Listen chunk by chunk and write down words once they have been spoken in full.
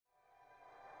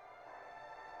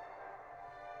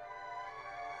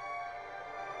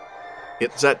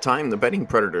It's that time, the Betting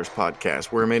Predators podcast,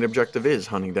 where our main objective is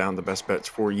hunting down the best bets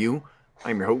for you.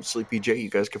 I'm your host, Sleepy J. You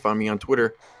guys can find me on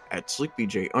Twitter at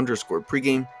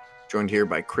SleepyJ_pregame. Joined here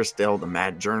by Chris Dell, the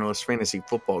mad journalist, fantasy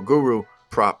football guru,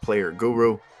 prop player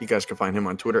guru. You guys can find him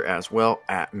on Twitter as well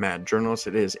at mad journalist.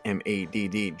 It is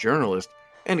MADD journalist.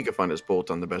 And you can find us both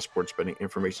on the best sports betting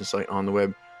information site on the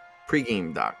web,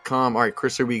 pregame.com. All right,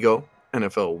 Chris, here we go.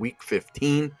 NFL Week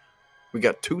 15. We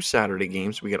got 2 Saturday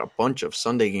games. We got a bunch of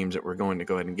Sunday games that we're going to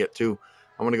go ahead and get to.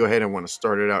 I'm going to go ahead and want to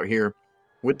start it out here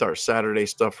with our Saturday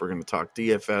stuff. We're going to talk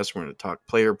DFS. We're going to talk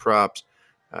player props.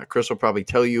 Chris will probably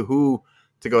tell you who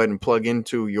to go ahead and plug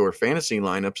into your fantasy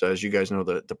lineups. As you guys know,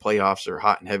 the playoffs are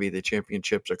hot and heavy. The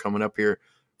championships are coming up here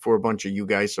for a bunch of you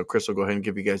guys. So Chris will go ahead and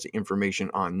give you guys the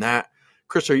information on that.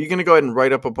 Chris, are you going to go ahead and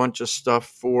write up a bunch of stuff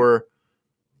for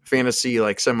fantasy,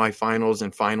 like semifinals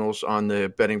and finals on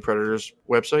the Betting Predators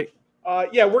website?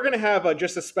 Yeah, we're going to have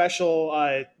just a special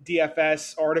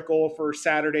DFS article for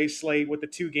Saturday's slate with the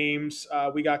 2 games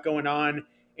we got going on.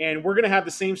 And we're going to have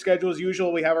the same schedule as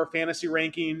usual. We have our fantasy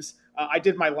rankings. I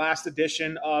did my last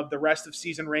edition of the rest of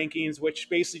season rankings, which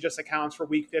basically just accounts for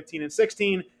week 15 and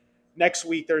 16. Next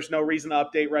week, there's no reason to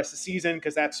update rest of season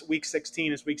because that's week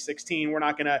 16 is week 16. We're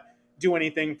not going to do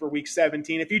anything for week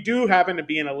 17. If you do happen to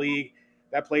be in a league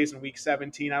that plays in week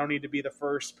 17, I don't need to be the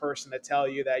first person to tell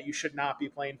you that you should not be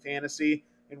playing fantasy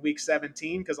in week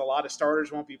 17 because a lot of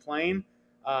starters won't be playing.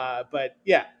 But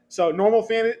yeah, so normal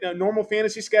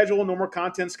fantasy schedule, normal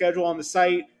content schedule on the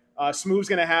site. Smooth's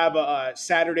going to have a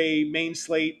Saturday main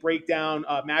slate breakdown,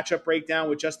 matchup breakdown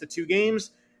with just the 2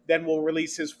 games. Then we'll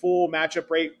release his full matchup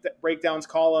breakdowns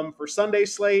column for Sunday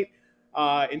slate.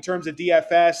 In terms of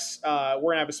DFS, we're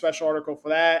going to have a special article for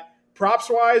that.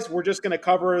 Props-wise, we're just going to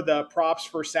cover the props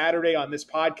for Saturday on this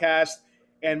podcast,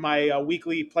 and my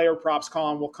weekly player props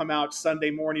column will come out Sunday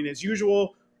morning as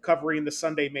usual, covering the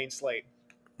Sunday main slate.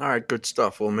 All right, good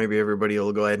stuff. Well, maybe everybody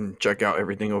will go ahead and check out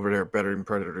everything over there at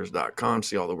betterthanpredators.com,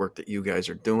 see all the work that you guys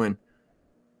are doing.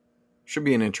 Should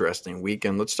be an interesting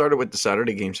weekend. Let's start it with the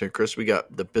Saturday games here, Chris. We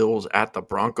got the Bills at the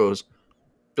Broncos.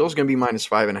 Bills going to be minus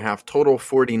 5.5, total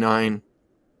 49.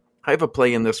 I have a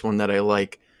play in this one that I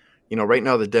like. You know, right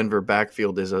now the Denver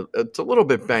backfield it's a little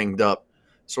bit banged up.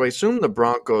 So I assume the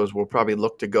Broncos will probably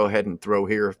look to go ahead and throw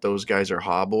here if those guys are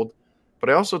hobbled. But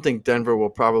I also think Denver will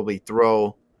probably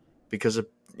throw because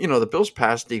the Bills'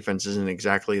 pass defense isn't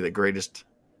exactly the greatest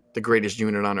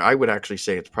unit on it. I would actually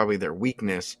say it's probably their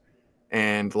weakness.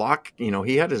 And Locke,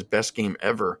 he had his best game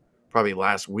ever probably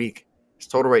last week. His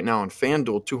total right now on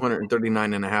FanDuel,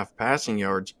 239.5 passing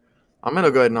yards. I'm going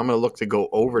to go ahead and I'm going to look to go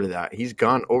over to that. He's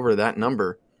gone over that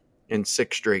number in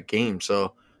 6 straight games.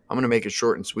 So I'm going to make it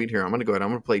short and sweet here. I'm going to go ahead. I'm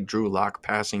going to play Drew Lock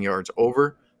passing yards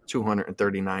over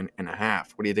 239.5.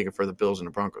 What are you thinking for the Bills and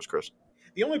the Broncos, Chris?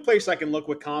 The only place I can look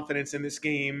with confidence in this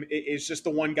game is just the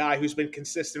one guy who's been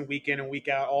consistent week in and week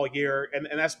out all year, and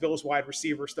that's Bills wide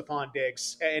receiver Stephon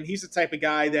Diggs. And he's the type of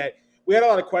guy that we had a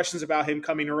lot of questions about him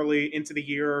coming early into the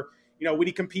year. Would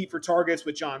he compete for targets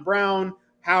with John Brown?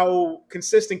 How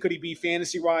consistent could he be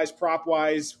fantasy-wise,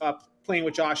 prop-wise, playing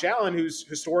with Josh Allen, who's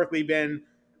historically been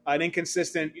an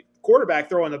inconsistent quarterback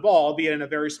throwing the ball, albeit in a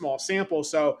very small sample.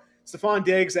 So Stephon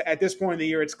Diggs, at this point in the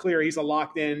year, it's clear he's a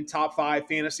locked-in top 5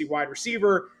 fantasy wide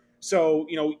receiver. So,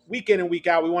 week in and week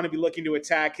out, we want to be looking to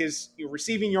attack his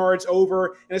receiving yards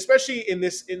over, and especially in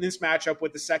this matchup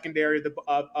with the secondary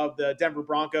of the Denver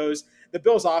Broncos, the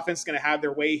Bills' offense is going to have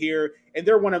their way here, and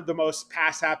they're one of the most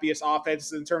pass-happiest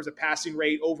offenses in terms of passing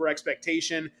rate over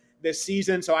expectation this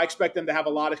season. So I expect them to have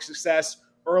a lot of success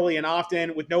early and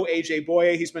often. With no A.J.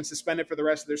 Boye, he's been suspended for the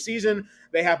rest of their season.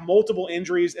 They have multiple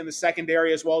injuries in the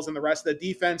secondary as well as in the rest of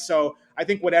the defense. So I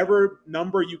think whatever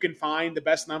number you can find the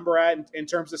best number at in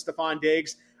terms of Stephon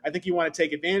Diggs, I think you want to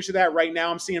take advantage of that. Right now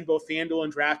I'm seeing both FanDuel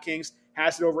and DraftKings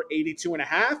has it over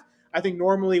 82.5. I think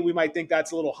normally we might think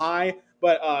that's a little high,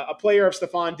 but a player of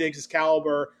Stephon Diggs'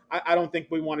 caliber, I don't think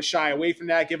we want to shy away from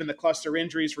that given the cluster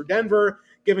injuries for Denver,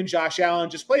 given Josh Allen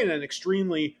just playing at an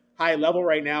extremely high level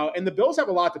right now. And the Bills have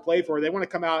a lot to play for. They want to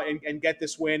come out and get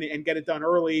this win and get it done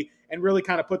early and really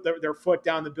kind of put their foot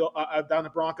down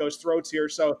the Broncos' throats here.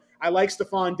 So I like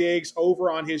Stephon Diggs over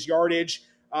on his yardage.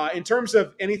 In terms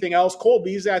of anything else, Cole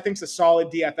Beasley, I think, is a solid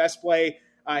DFS play.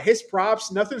 His props,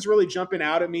 nothing's really jumping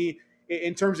out at me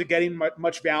in terms of getting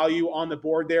much value on the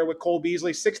board there with Cole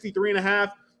Beasley.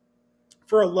 63.5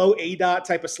 for a low ADOT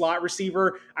type of slot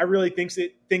receiver. I really think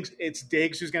it's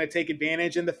Diggs who's going to take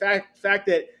advantage. And the fact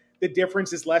that the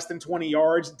difference is less than 20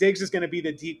 yards, Diggs is going to be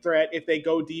the deep threat if they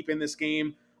go deep in this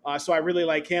game. So I really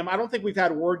like him. I don't think we've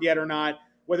had word yet or not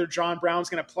whether John Brown's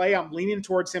going to play. I'm leaning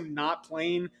towards him not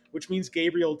playing, which means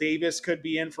Gabriel Davis could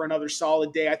be in for another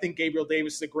solid day. I think Gabriel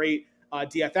Davis is a great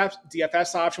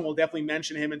DFS option. We'll definitely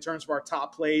mention him in terms of our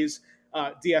top plays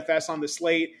DFS on the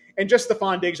slate. And just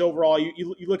Stephon Diggs overall,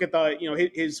 you look at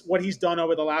his what he's done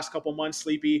over the last couple months,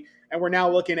 Sleepy, and we're now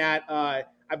looking at I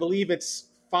believe it's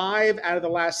 5 out of the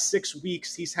last 6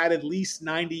 weeks he's had at least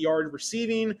 90-yard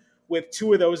receiving, with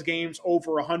 2 of those games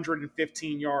over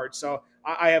 115 yards. So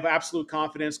I have absolute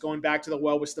confidence going back to the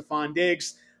well with Stephon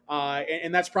Diggs,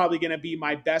 and that's probably going to be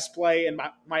my best play and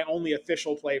my only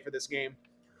official play for this game.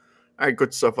 All right,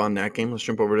 good stuff on that game. Let's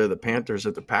jump over to the Panthers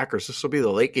at the Packers. This will be the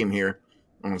late game here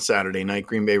on Saturday night.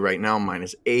 Green Bay right now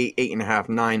 -8, 8.5,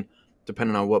 9,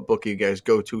 depending on what book you guys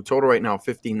go to. Total right now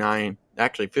 59,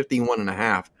 actually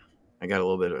 51.5. I got a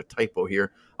little bit of a typo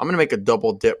here. I'm going to make a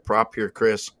double dip prop here,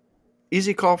 Chris.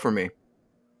 Easy call for me.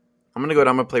 I'm going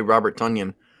to play Robert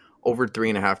Tonyan over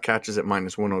 3.5 catches at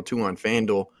 -102 on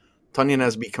FanDuel. Tonyan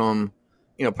has become,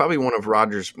 probably one of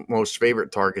Rodgers' most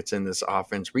favorite targets in this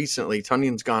offense. Recently,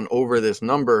 Tunyan's gone over this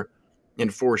number in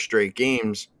 4 straight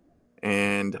games.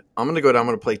 And I'm going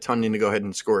to play Tonyan to go ahead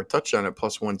and score a touchdown at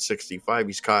 +165.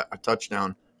 He's caught a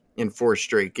touchdown in 4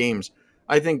 straight games.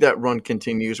 I think that run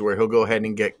continues where he'll go ahead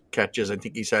and get catches. I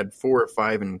think he's had 4 or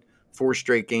 5 in 4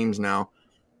 straight games now.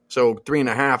 So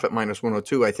 3.5 at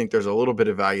 -102, I think there's a little bit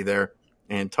of value there.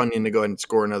 And Tonyan to go ahead and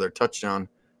score another touchdown.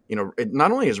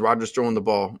 Not only is Rodgers throwing the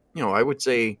ball, I would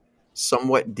say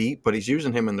somewhat deep, but he's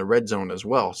using him in the red zone as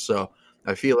well. So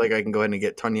I feel like I can go ahead and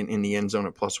get Tonyan in the end zone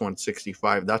at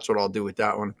 +165. That's what I'll do with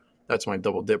that one. That's my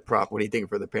double dip prop. What do you think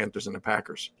for the Panthers and the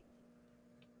Packers?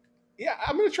 Yeah,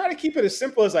 I'm going to try to keep it as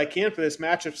simple as I can for this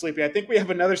matchup, Sleepy. I think we have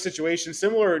another situation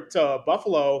similar to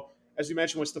Buffalo, as you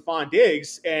mentioned, with Stephon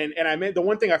Diggs. And the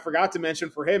one thing I forgot to mention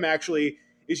for him, actually,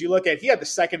 is you look at, he had the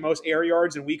second most air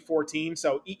yards in week 14.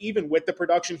 So even with the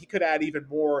production, he could add even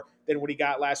more than what he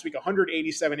got last week.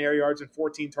 187 air yards and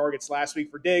 14 targets last week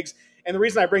for Diggs. And the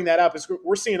reason I bring that up is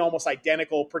we're seeing almost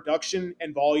identical production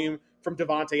and volume from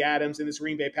Davante Adams in this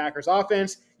Green Bay Packers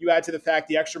offense. You add to the fact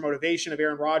the extra motivation of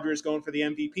Aaron Rodgers going for the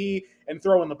MVP and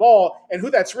throwing the ball. And who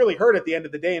that's really hurt at the end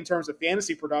of the day in terms of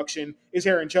fantasy production is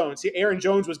Aaron Jones. Aaron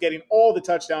Jones was getting all the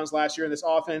touchdowns last year in this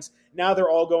offense. Now they're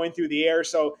all going through the air.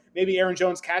 So maybe Aaron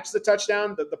Jones catches the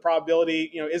touchdown. The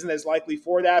probability isn't as likely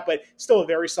for that, but still a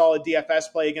very solid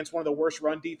DFS play against one of the worst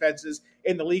run defenses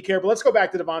in the league here. But let's go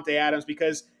back to Davante Adams,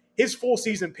 because his full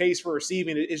season pace for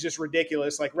receiving is just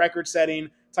ridiculous, like record-setting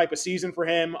type of season for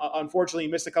him. Unfortunately,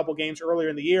 he missed a couple games earlier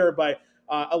in the year, but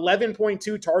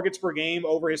 11.2 targets per game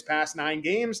over his past 9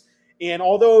 games. And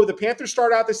although the Panthers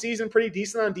start out the season pretty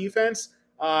decent on defense,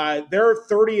 they're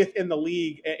 30th in the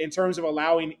league in terms of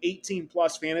allowing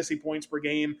 18-plus fantasy points per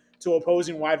game to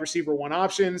opposing wide receiver 1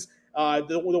 options.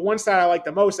 The one stat I like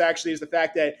the most, actually, is the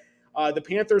fact that the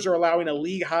Panthers are allowing a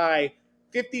league-high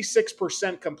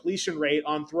 56% completion rate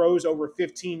on throws over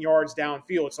 15 yards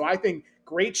downfield. So I think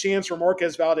great chance for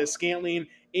Marquez Valdes-Scantling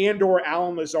and or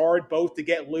Allen Lazard both to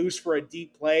get loose for a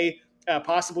deep play,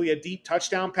 possibly a deep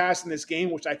touchdown pass in this game,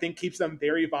 which I think keeps them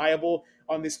very viable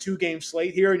on this 2-game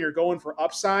slate here, and you're going for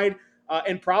upside.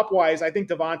 And prop-wise, I think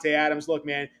Davante Adams, look,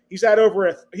 man, he's had over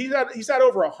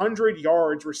 100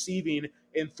 yards receiving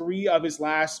in 3 of his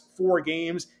last 4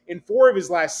 games. In 4 of his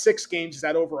last 6 games, he's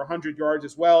had over 100 yards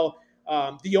as well.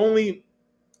 The only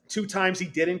 2 times he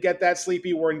didn't get that,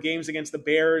 Sleepy, were in games against the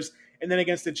Bears and then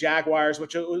against the Jaguars,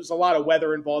 which was a lot of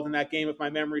weather involved in that game, if my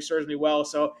memory serves me well.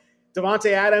 So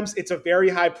Davante Adams, it's a very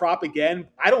high prop again.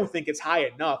 I don't think it's high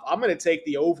enough. I'm going to take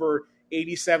the over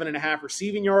 87.5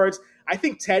 receiving yards. I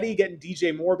think Teddy getting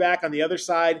DJ Moore back on the other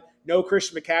side, no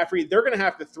Christian McCaffrey, they're going to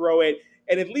have to throw it.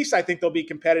 And at least I think they'll be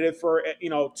competitive for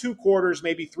 2 quarters,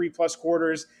 maybe 3+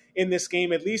 quarters in this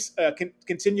game. At least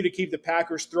continue to keep the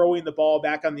Packers throwing the ball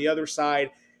back on the other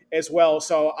side as well.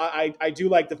 So I do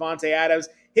like Davante Adams.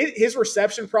 His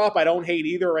reception prop, I don't hate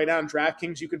either. Right now in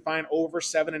DraftKings, you can find over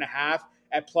 7.5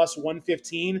 at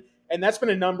 +115. And that's been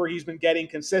a number he's been getting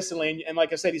consistently. And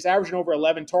like I said, he's averaging over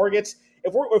 11 targets.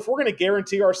 If we're going to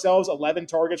guarantee ourselves 11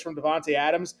 targets from Davante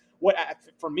Adams,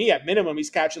 for me, at minimum, he's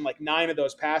catching like 9 of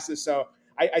those passes. So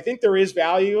I think there is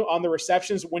value on the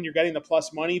receptions when you're getting the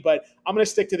plus money, but I'm going to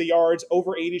stick to the yards,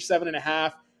 over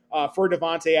 87.5 for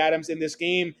Davante Adams in this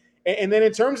game. And then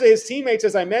in terms of his teammates,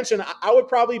 as I mentioned, I would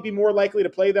probably be more likely to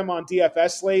play them on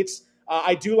DFS slates.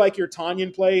 I do like your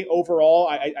Tonyan play overall.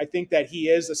 I think that he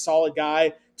is a solid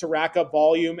guy to rack up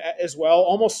volume as well,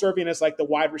 almost serving as like the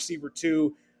wide receiver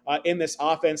 2 in this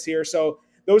offense here. So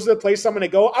those are the places I'm going to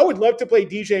go. I would love to play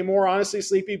DJ Moore, honestly,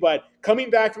 Sleepy, but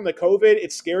coming back from the COVID,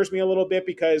 it scares me a little bit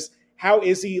because how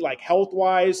is he like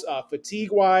health-wise,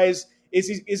 fatigue-wise? Is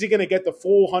he going to get the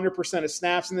full 100% of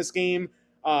snaps in this game?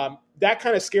 That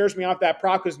kind of scares me off that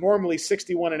prop because normally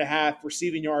 61.5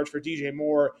 receiving yards for DJ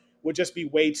Moore would just be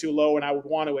way too low, and I would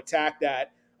want to attack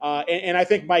that. And I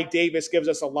think Mike Davis gives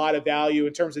us a lot of value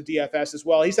in terms of DFS as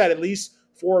well. He's had at least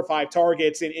 4 or 5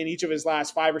 targets in each of his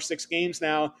last 5 or 6 games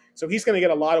now. So he's going to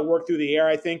get a lot of work through the air,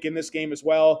 I think, in this game as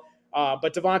well.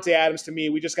 But Davante Adams, to me,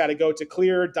 we just got to go to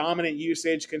clear, dominant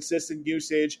usage, consistent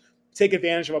usage, take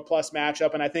advantage of a plus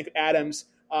matchup. And I think Adams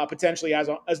potentially has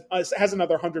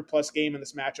another 100-plus game in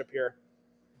this matchup here.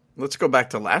 Let's go back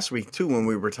to last week, too, when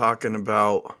we were talking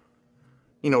about,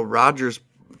 Rodgers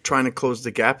trying to close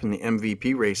the gap in the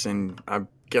MVP race. And I'm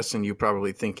guessing you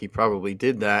probably think he probably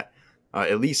did that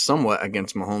at least somewhat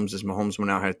against Mahomes, as Mahomes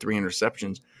now had 3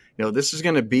 interceptions. This is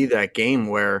going to be that game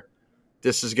where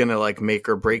this is going to make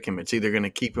or break him. It's either going to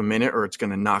keep him in it or it's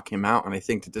going to knock him out. And I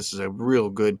think that this is a real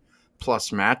good plus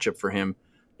matchup for him.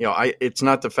 It's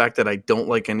not the fact that I don't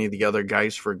like any of the other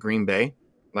guys for Green Bay.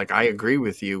 I agree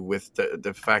with you with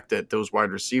the fact that those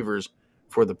wide receivers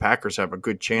for the Packers have a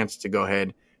good chance to go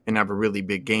ahead and have a really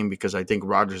big game, because I think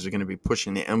Rodgers is going to be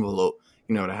pushing the envelope,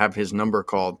 to have his number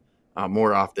called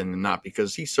more often than not,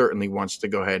 because he certainly wants to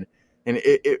go ahead and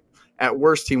at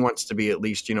worst he wants to be at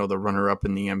least, the runner-up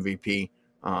in the MVP,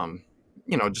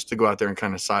 just to go out there and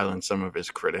kind of silence some of his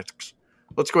critics.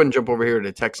 Let's go ahead and jump over here to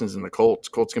the Texans and the Colts.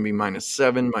 Colts going to be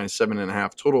 -7,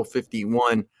 -7.5, total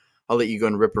 51. I'll let you go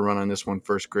and rip a run on this one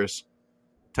first, Chris.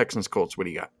 Texans, Colts, what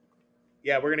do you got?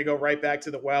 Yeah, we're going to go right back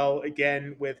to the well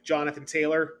again with Jonathan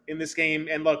Taylor in this game.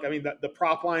 And look, I mean, the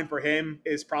prop line for him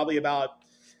is probably about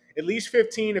at least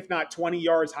 15, if not 20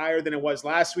 yards higher than it was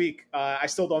last week. I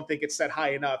still don't think it's set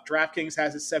high enough. DraftKings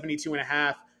has it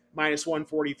 72.5,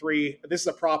 -143. This is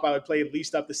a prop I would play at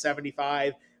least up to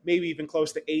 75, maybe even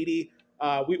close to 80.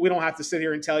 We don't have to sit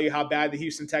here and tell you how bad the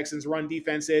Houston Texans run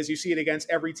defense is. You see it against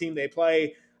every team they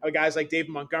play. Guys like David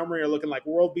Montgomery are looking like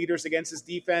world beaters against his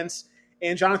defense.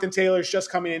 And Jonathan Taylor is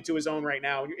just coming into his own right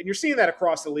now. And you're seeing that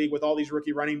across the league with all these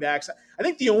rookie running backs. I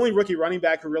think the only rookie running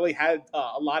back who really had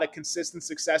a lot of consistent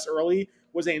success early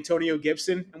was Antonio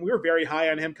Gibson. And we were very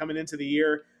high on him coming into the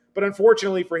year. But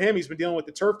unfortunately for him, he's been dealing with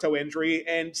the turf toe injury.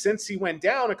 And since he went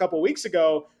down a couple of weeks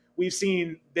ago, we've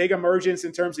seen big emergence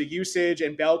in terms of usage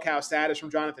and bell cow status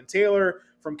from Jonathan Taylor,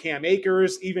 from Cam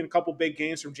Akers, even a couple big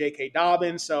games from J.K.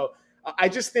 Dobbins. So I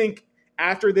just think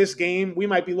after this game, we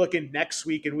might be looking next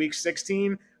week in week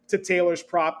 16 to Taylor's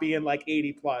prop being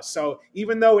 80 plus. So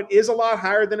even though it is a lot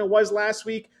higher than it was last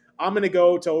week, I'm going to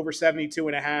go to over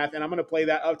 72.5, and I'm going to play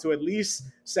that up to at least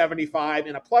 75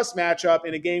 in a plus matchup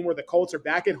in a game where the Colts are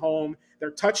back at home. They're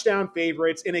touchdown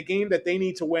favorites in a game that they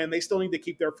need to win. They still need to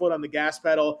keep their foot on the gas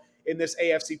pedal in this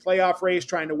AFC playoff race,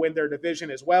 trying to win their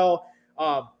division as well.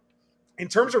 In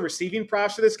terms of receiving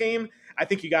props for this game, I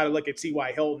think you got to look at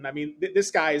T.Y. Hilton. I mean, this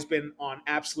guy has been on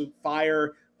absolute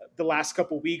fire the last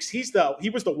couple of weeks. He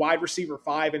was the wide receiver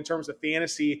 5 in terms of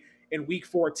fantasy in week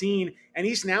 14, and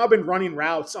he's now been running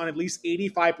routes on at least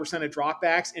 85% of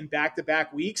dropbacks in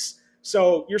back-to-back weeks.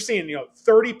 So you're seeing,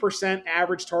 30%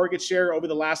 average target share over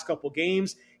the last couple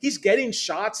games. He's getting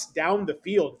shots down the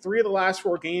field. 3 of the last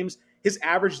 4 games, his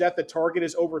average depth of target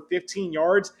is over 15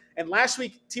 yards. And last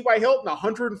week, T.Y. Hilton,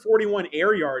 141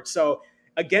 air yards. So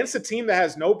against a team that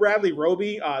has no Bradley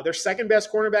Roby, their second-best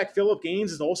cornerback, Phillip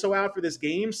Gaines, is also out for this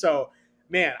game. So,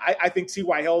 man, I think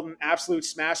T.Y. Hilton, absolute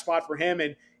smash spot for him.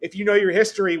 And if you know your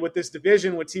history with this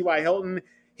division with T.Y. Hilton,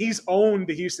 he's owned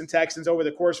the Houston Texans over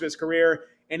the course of his career,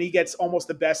 and he gets almost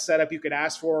the best setup you could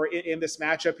ask for in this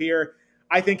matchup here.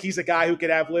 I think he's a guy who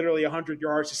could have literally 100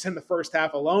 yards just in the first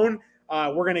half alone.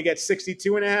 We're going to get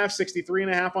 62.5,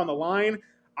 63.5 on the line.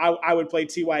 I would play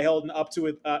T.Y. Hilton up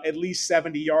to at least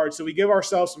 70 yards. So we give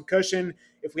ourselves some cushion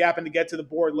if we happen to get to the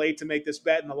board late to make this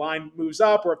bet and the line moves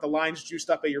up, or if the line's juiced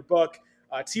up at your book.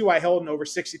 T.Y. Hilton over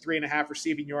 63.5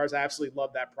 receiving yards. I absolutely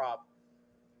love that prop.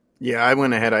 Yeah, I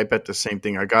went ahead. I bet the same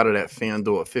thing. I got it at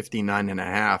FanDuel at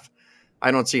 59.5.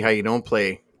 I don't see how you don't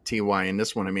play T.Y. in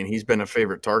this one. I mean, he's been a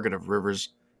favorite target of Rivers,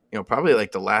 probably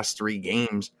the last 3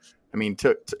 games. I mean,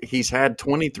 he's had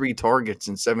 23 targets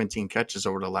and 17 catches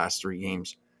over the last 3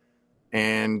 games.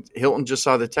 And Hilton just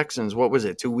saw the Texans, what was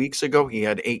it, 2 weeks ago? He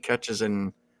had 8 catches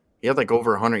and he had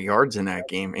over 100 yards in that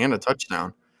game and a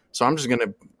touchdown. So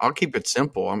I'll keep it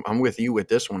simple. I'm with you with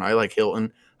this one. I like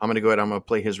Hilton. I'm going to go ahead. I'm going to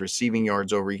play his receiving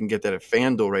yards over. You can get that at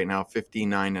FanDuel right now,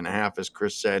 59.5, as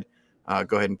Chris said.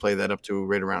 Go ahead and play that up to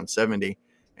right around 70.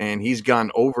 And he's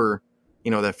gone over,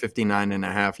 that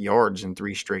 59.5 yards in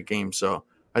 3 straight games. So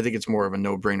I think it's more of a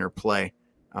no-brainer play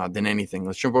than anything.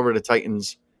 Let's jump over to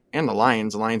Titans and the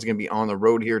Lions. The Lions are going to be on the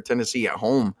road here. Tennessee at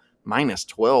home,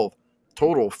 -12,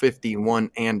 total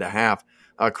 51.5.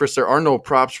 Chris, there are no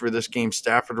props for this game.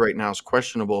 Stafford right now is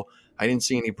questionable. I didn't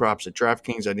see any props at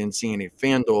DraftKings. I didn't see any at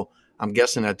FanDuel. I'm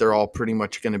guessing that they're all pretty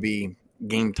much going to be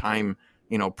game time,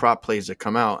 prop plays that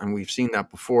come out. And we've seen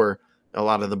that before. A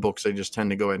lot of the books, they just tend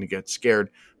to go ahead and get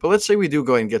scared. But let's say we do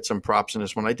go ahead and get some props in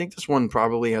this one. I think this one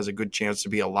probably has a good chance to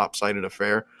be a lopsided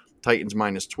affair. Titans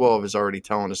minus 12 is already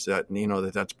telling us that,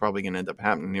 that's probably going to end up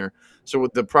happening here. So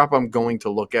with the prop I'm going to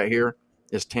look at here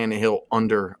is Tannehill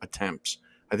under attempts.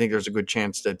 I think there's a good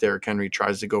chance that Derrick Henry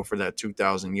tries to go for that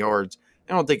 2,000 yards.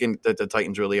 I don't think that the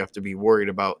Titans really have to be worried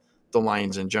about the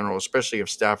Lions in general, especially if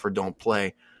Stafford don't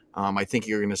play. I think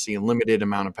you're going to see a limited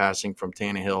amount of passing from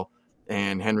Tannehill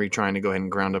and Henry trying to go ahead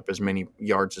and ground up as many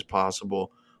yards as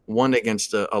possible. One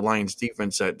against a Lions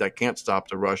defense that can't stop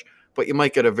the rush, but you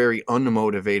might get a very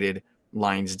unmotivated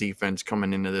Lions defense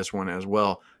coming into this one as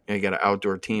well. You got an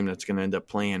outdoor team that's going to end up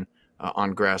playing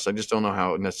on grass. I just don't know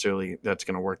how necessarily that's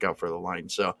going to work out for the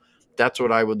Lions. So that's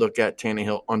what I would look at,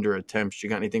 Tannehill under attempts. You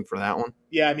got anything for that one?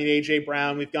 Yeah, I mean, A.J.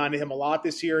 Brown, we've gone to him a lot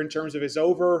this year in terms of his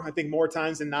over. I think more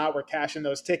times than not, we're cashing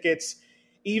those tickets.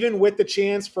 Even with the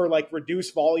chance for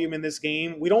reduced volume in this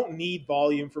game, we don't need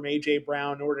volume from A.J.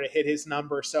 Brown in order to hit his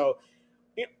number. So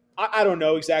I don't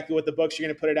know exactly what the books are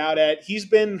going to put it out at. He's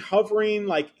been hovering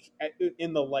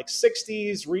in the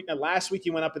 60s. Last week he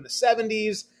went up in the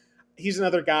 70s. He's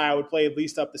another guy I would play at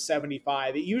least up to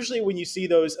 75. Usually when you see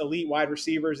those elite wide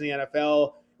receivers in the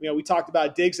NFL, we talked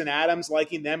about Diggs and Adams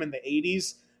liking them in the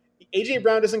 80s. A.J.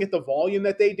 Brown doesn't get the volume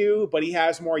that they do, but he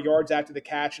has more yards after the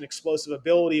catch and explosive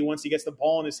ability once he gets the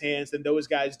ball in his hands than those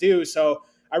guys do. So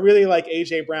I really like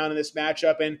A.J. Brown in this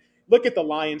matchup. And look at the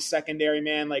Lions secondary,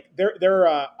 man.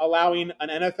 They're allowing an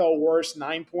NFL worst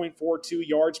 9.42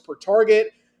 yards per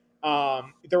target.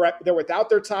 They're without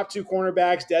their top two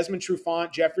cornerbacks, Desmond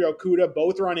Trufant, Jeffrey Okudah.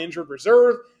 Both are on injured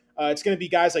reserve. It's going to be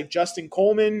guys like Justin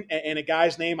Coleman and a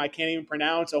guy's name I can't even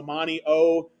pronounce, Omani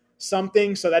O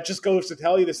something. So that just goes to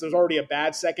tell you there's already a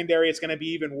bad secondary. It's going to be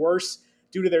even worse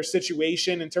due to their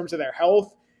situation in terms of their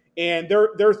health. And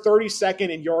they're 32nd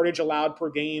in yardage allowed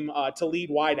per game to lead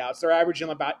wideouts. They're averaging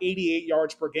about 88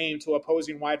 yards per game to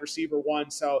opposing wide receiver one.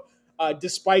 So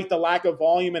despite the lack of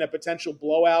volume and a potential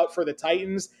blowout for the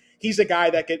Titans, he's a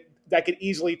guy that could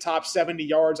easily top 70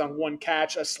 yards on one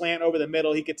catch, a slant over the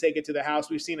middle. He could take it to the house.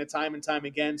 We've seen it time and time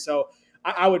again. So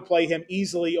I would play him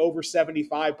easily over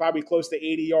 75, probably close to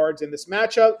 80 yards in this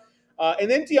matchup. And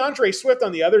then DeAndre Swift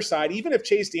on the other side, even if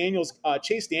Chase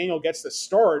Daniel gets the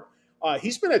start,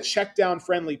 he's been a check down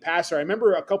friendly passer. I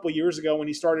remember a couple years ago when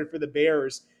he started for the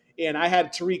Bears, and I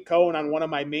had Tariq Cohen on one of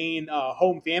my main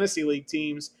home fantasy league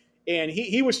teams, and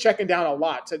he was checking down a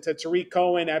lot to Tariq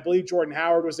Cohen. I believe Jordan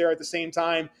Howard was there at the same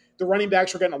time. The running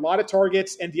backs were getting a lot of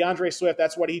targets, and DeAndre Swift,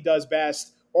 that's what he does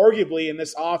best. Arguably, in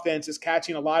this offense, is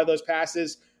catching a lot of those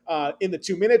passes in the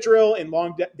 2-minute drill in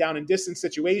long down and distance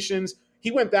situations.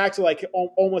 He went back to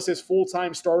almost his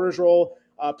full-time starter's role,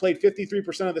 played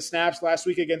 53% of the snaps last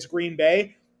week against Green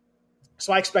Bay.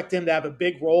 So I expect him to have a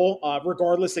big role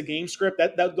regardless of game script.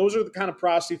 Those are the kind of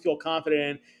props you feel confident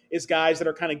in, is guys that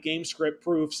are kind of game script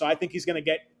proof. So I think he's going to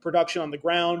get production on the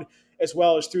ground as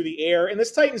well as through the air. And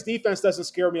this Titans defense doesn't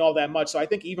scare me all that much. So I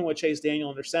think even with Chase Daniel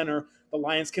under center, the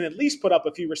Lions can at least put up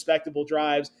a few respectable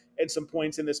drives and some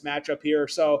points in this matchup here.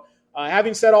 So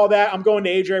having said all that, I'm going to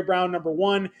A.J. Brown, number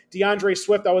one. DeAndre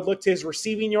Swift, I would look to his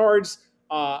receiving yards.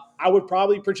 I would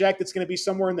probably project it's going to be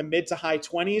somewhere in the mid to high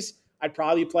 20s. I'd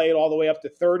probably play it all the way up to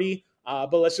 30.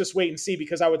 But let's just wait and see,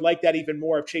 because I would like that even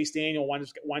more if Chase Daniel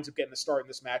winds up getting the start in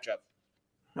this matchup.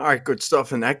 All right, good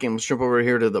stuff in that game. Let's jump over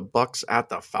here to the Bucks at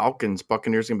the Falcons.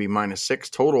 Buccaneers going to be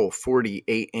 -6, total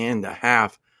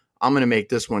 48.5. I'm going to make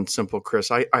this one simple,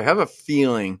 Chris. I have a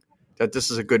feeling that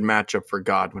this is a good matchup for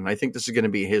Godwin. I think this is going to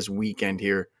be his weekend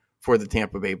here for the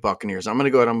Tampa Bay Buccaneers. I'm going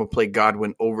to go ahead and I'm going to play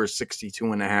Godwin over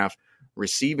 62.5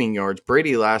 receiving yards.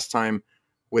 Brady last time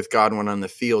with Godwin on the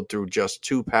field threw just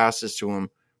 2 passes to him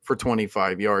for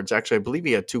 25 yards. Actually, I believe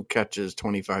he had 2 catches,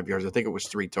 25 yards. I think it was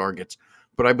 3 targets.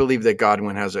 But I believe that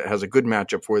Godwin has a good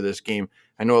matchup for this game.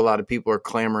 I know a lot of people are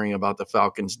clamoring about the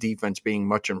Falcons' defense being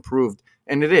much improved,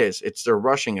 and it is. It's their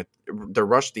rush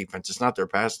defense. It's not their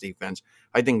pass defense.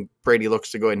 I think Brady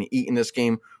looks to go ahead and eat in this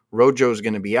game. Rojo's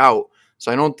going to be out,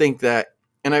 so I don't think that.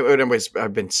 And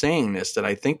I've been saying this, that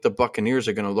I think the Buccaneers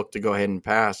are going to look to go ahead and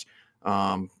pass,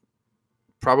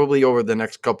 probably over the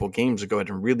next couple games, to go ahead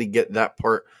and really get that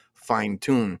part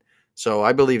fine-tuned. So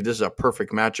I believe this is a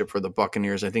perfect matchup for the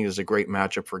Buccaneers. I think this is a great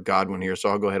matchup for Godwin here. So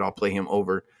I'll go ahead. I'll play him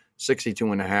over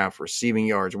 62.5 receiving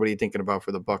yards. What are you thinking about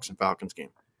for the Bucs and Falcons game?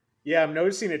 Yeah, I'm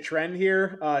noticing a trend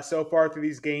here so far through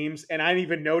these games, and I didn't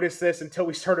even notice this until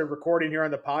we started recording here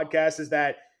on the podcast, is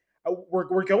that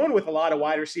we're going with a lot of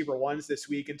wide receiver ones this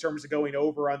week in terms of going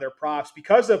over on their props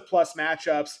because of plus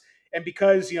matchups and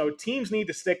because, teams need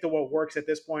to stick to what works at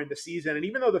this point in the season. And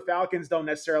even though the Falcons don't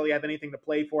necessarily have anything to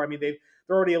play for, I mean, they're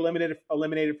already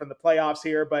eliminated from the playoffs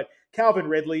here, but Calvin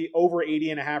Ridley over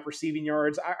 80.5 receiving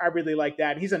yards. I really like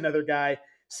that. He's another guy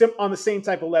on the same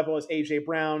type of level as A.J.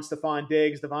 Brown, Stephon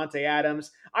Diggs, Devontae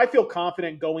Adams. I feel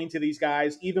confident going to these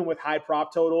guys, even with high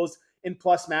prop totals in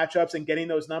plus matchups and getting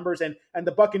those numbers. And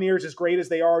the Buccaneers, as great as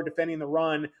they are defending the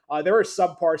run, they're a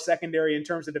subpar secondary in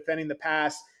terms of defending the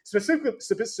pass.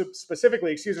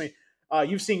 Specifically,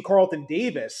 you've seen Carlton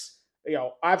Davis,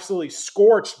 absolutely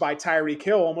scorched by Tyreek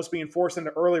Hill, almost being forced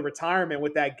into early retirement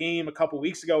with that game a couple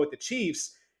weeks ago with the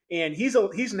Chiefs. And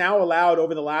he's now allowed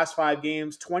over the last 5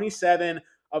 games 27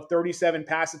 of 37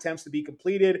 pass attempts to be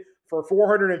completed for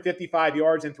 455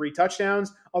 yards and 3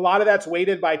 touchdowns. A lot of that's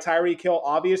weighted by Tyreek Hill,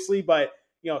 obviously, but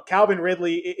Calvin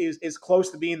Ridley is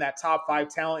close to being that top 5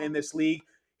 talent in this league.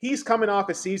 He's coming off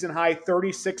a season high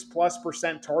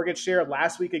 36+% target share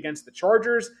last week against the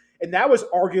Chargers, and that was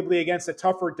arguably against a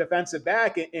tougher defensive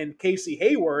back in Casey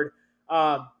Hayward.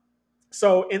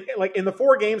 So in the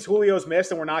 4 games Julio's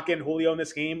missed, and we're not getting Julio in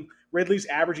this game, Ridley's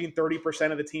averaging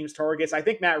 30% of the team's targets. I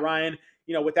think Matt Ryan,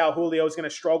 without Julio, is going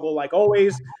to struggle like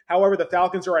always. However, the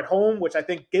Falcons are at home, which I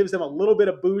think gives them a little bit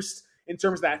of boost in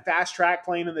terms of that fast track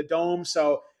playing in the Dome.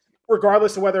 So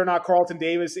regardless of whether or not Carlton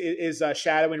Davis is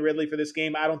shadowing Ridley for this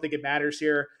game, I don't think it matters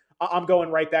here. I'm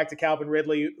going right back to Calvin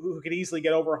Ridley, who could easily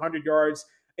get over 100 yards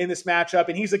in this matchup.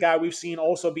 And he's a guy we've seen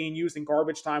also being used in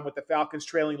garbage time with the Falcons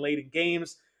trailing late in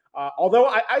games. Although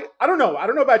I don't know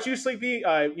about you, Sleepy.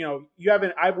 We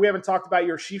haven't talked about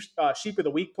your sheep of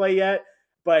the week play yet,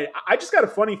 but I just got a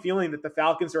funny feeling that the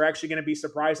Falcons are actually going to be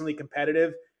surprisingly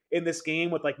competitive in this game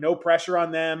with like no pressure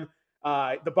on them.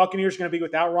 The Buccaneers are going to be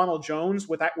without Ronald Jones,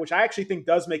 which I actually think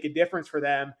does make a difference for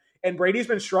them. And Brady's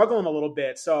been struggling a little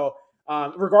bit. So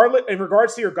in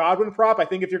regards to your Godwin prop, I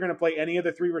think if you're going to play any of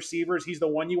the 3 receivers, he's the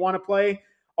one you want to play.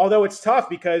 Although it's tough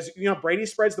because, Brady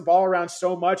spreads the ball around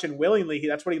so much and willingly.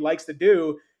 That's what he likes to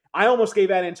do. I almost gave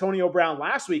that Antonio Brown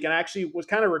last week and I actually was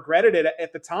kind of regretted it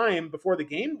at the time before the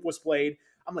game was played.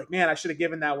 I'm like, man, I should have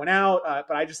given that one out.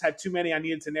 But I just had too many I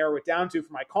needed to narrow it down to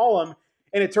for my column.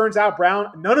 And it turns out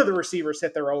Brown, none of the receivers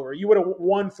hit their over. You would have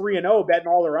won 3-0 betting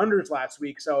all their unders last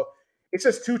week. So it's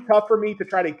just too tough for me to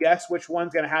try to guess which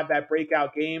one's going to have that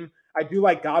breakout game. I do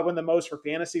like Godwin the most for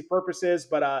fantasy purposes,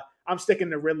 but I'm sticking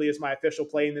to Ridley as my official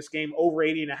play in this game. Over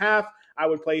 80.5, I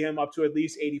would play him up to at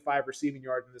least 85 receiving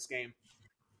yards in this game.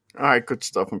 All right, good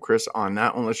stuff from Chris on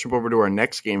that one. Let's jump over to our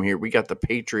next game here. We got the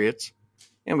Patriots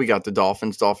and we got the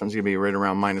Dolphins. Dolphins going to be right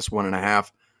around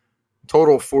 -1.5.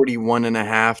 Total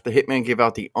 41.5. The Hitman gave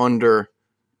out the under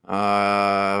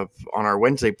on our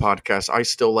Wednesday podcast. I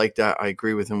still like that. I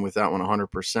agree with him with that one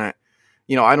 100%.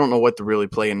 I don't know what to really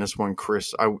play in this one,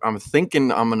 Chris. I'm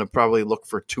thinking I'm going to probably look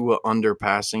for Tua under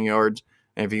passing yards.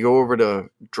 And if you go over to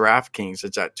DraftKings,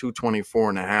 it's at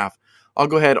 224.5. I'll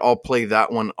go ahead. I'll play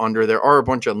that one under. There are a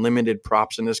bunch of limited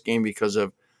props in this game because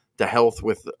of the health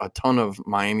with a ton of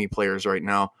Miami players right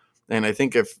now. And I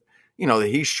think if,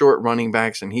 he's short running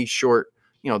backs and he's short,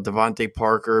 Devontae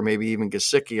Parker, maybe even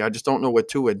Gesicki. I just don't know what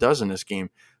Tua does in this game.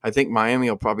 I think Miami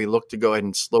will probably look to go ahead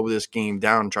and slow this game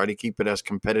down, try to keep it as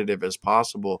competitive as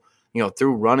possible,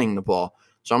 through running the ball.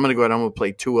 So I'm going to go ahead and I'm going to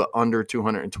play Tua under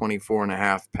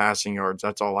 224.5 passing yards.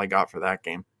 That's all I got for that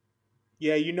game.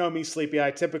 Yeah, me, Sleepy.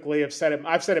 I typically have said it.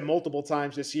 I've said it multiple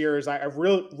times this year. Is I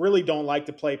really don't like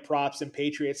to play props in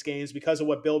Patriots games because of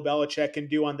what Bill Belichick can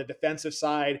do on the defensive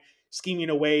side, scheming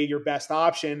away your best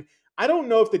option. I don't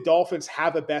know if the Dolphins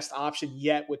have a best option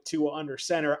yet with Tua under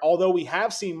center, although we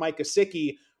have seen Mike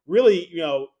Gesicki really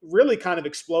kind of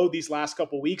explode these last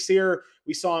couple weeks here.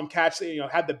 We saw him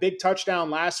had the big touchdown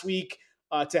last week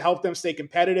to help them stay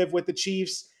competitive with the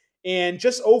Chiefs. And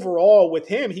just overall with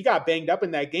him, he got banged up in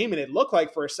that game, and it looked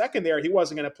like for a second there he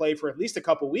wasn't going to play for at least a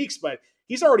couple weeks, but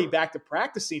he's already back to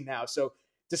practicing now. So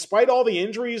despite all the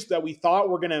injuries that we thought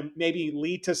were going to maybe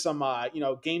lead to some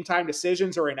game time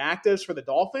decisions or inactives for the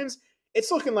Dolphins,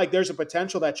 it's looking like there's a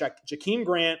potential that Jakeem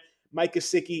Grant, Mike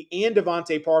Gesicki, and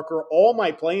Devontae Parker all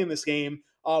might play in this game,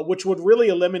 which would really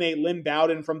eliminate Lynn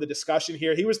Bowden from the discussion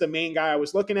here. He was the main guy I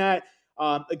was looking at,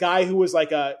 a guy who was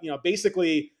like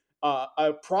basically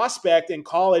a prospect in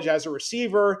college as a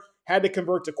receiver, had to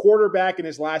convert to quarterback in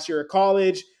his last year of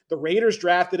college. The Raiders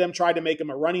drafted him, tried to make him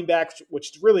a running back,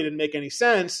 which really didn't make any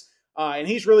sense. And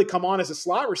he's really come on as a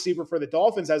slot receiver for the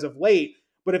Dolphins as of late.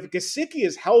 But if Gesicki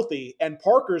is healthy and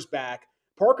Parker's back,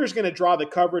 Parker's going to draw the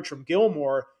coverage from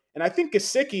Gilmore. And I think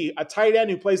Gesicki, a tight end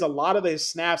who plays a lot of his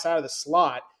snaps out of the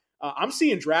slot, I'm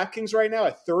seeing DraftKings right now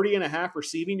at 30.5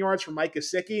 receiving yards for Mike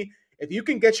Gesicki. If you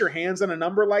can get your hands on a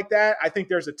number like that, I think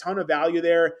there's a ton of value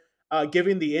there,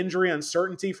 given the injury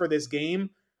uncertainty for this game.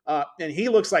 And he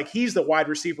looks like he's the wide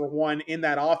receiver one in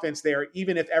that offense there,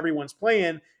 even if everyone's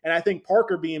playing. And I think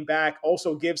Parker being back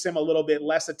also gives him a little bit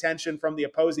less attention from the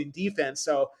opposing defense.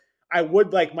 So I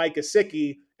would like Mike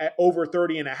Gesicki at over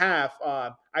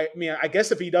 30.5. I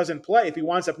guess if he doesn't play, if he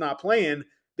winds up not playing,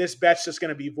 this bet's just going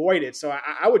to be voided. So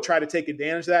I would try to take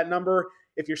advantage of that number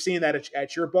if you're seeing that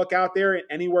at your book out there,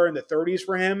 anywhere in the 30s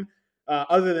for him.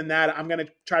 Other than that, I'm going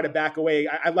to try to back away.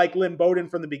 I like Lynn Bowden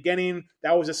from the beginning.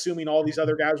 That was assuming all these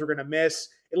other guys were going to miss.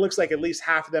 It looks like at least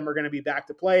half of them are going to be back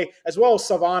to play, as well as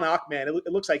Salvon Ahmed.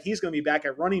 It looks like he's going to be back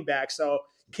at running back. So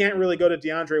you can't really go to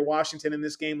DeAndre Washington in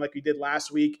this game like we did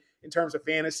last week in terms of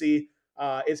fantasy.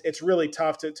 It's really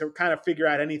tough to kind of figure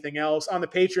out anything else. On the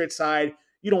Patriots side,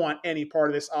 you don't want any part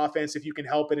of this offense if you can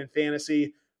help it in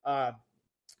fantasy.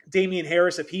 Damian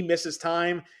Harris, if he misses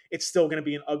time, it's still going to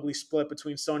be an ugly split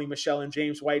between Sony Michel and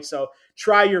James White. So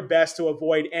try your best to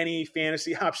avoid any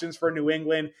fantasy options for New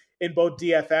England in both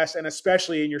DFS and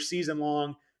especially in your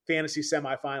season-long fantasy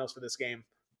semifinals for this game.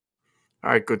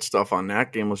 All right, good stuff on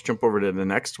that game. Let's jump over to the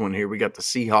next one here. We got the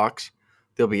Seahawks.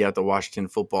 They'll be at the Washington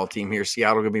football team here.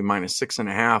 Seattle going to be minus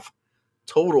 6.5.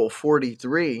 Total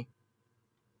 43.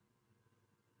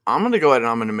 I'm going to go ahead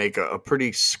and I'm going to make a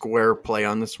pretty square play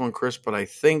on this one, Chris, but I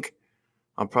think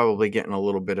I'm probably getting a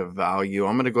little bit of value.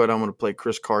 I'm going to go ahead. I'm going to play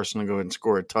Chris Carson and go ahead and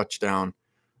score a touchdown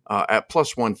at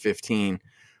plus 115.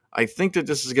 I think that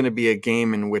this is going to be a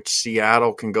game in which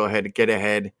Seattle can go ahead and get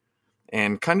ahead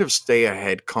and kind of stay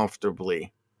ahead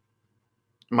comfortably.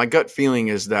 My gut feeling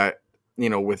is that,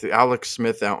 with Alex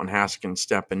Smith out and Haskins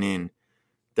stepping in,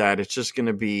 that it's just going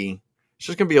to be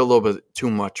a little bit too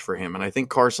much for him. And I think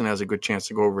Carson has a good chance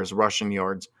to go over his rushing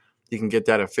yards. You can get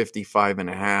that at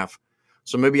 55.5.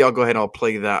 So maybe I'll go ahead and I'll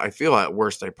play that. I feel at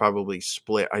worst I probably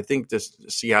split. I think this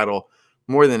Seattle,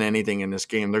 more than anything in this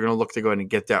game, they're going to look to go ahead and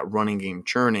get that running game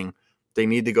churning. They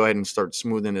need to go ahead and start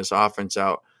smoothing this offense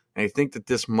out. And I think that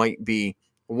this might be,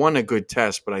 a good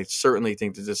test, but I certainly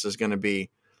think that this is going to be,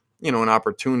 an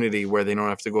opportunity where they don't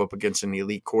have to go up against an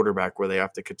elite quarterback where they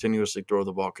have to continuously throw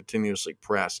the ball, continuously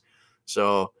press.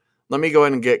 So let me go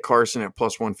ahead and get Carson at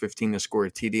plus 115 to score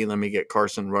a TD. Let me get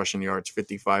Carson rushing yards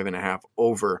 55.5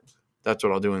 over. That's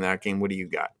what I'll do in that game. What do you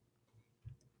got?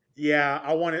 Yeah,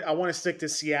 I want to stick to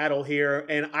Seattle here,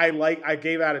 and I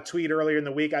gave out a tweet earlier in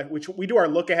the week, which we do our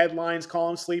look ahead lines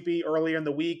column, Sleepy, earlier in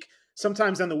the week.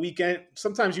 Sometimes on the weekend,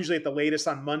 sometimes usually at the latest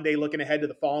on Monday, looking ahead to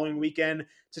the following weekend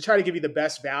to try to give you the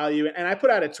best value. And I put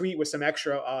out a tweet with some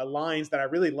extra lines that I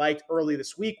really liked early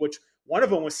this week, which one of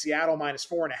them was Seattle minus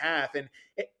 4.5. And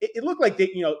it looked like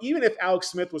they, even if Alex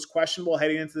Smith was questionable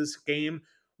heading into this game,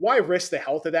 why risk the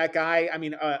health of that guy? I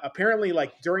mean, apparently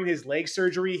during his leg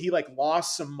surgery, he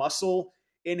lost some muscle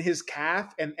in his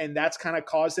calf and that's kind of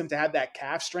caused him to have that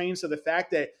calf strain. So the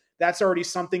fact that that's already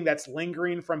something that's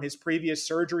lingering from his previous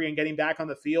surgery and getting back on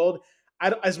the field,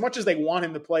 as much as they want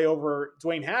him to play over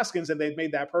Dwayne Haskins, and they've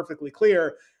made that perfectly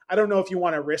clear, I don't know if you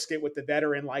want to risk it with the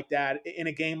veteran like that in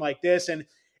a game like this. And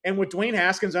with Dwayne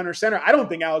Haskins under center, I don't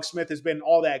think Alex Smith has been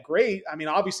all that great. I mean,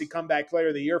 obviously comeback player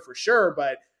of the year for sure,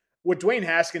 but with Dwayne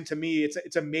Haskins, to me,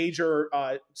 it's a major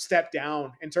step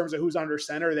down in terms of who's under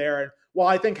center there. And while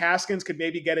I think Haskins could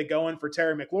maybe get it going for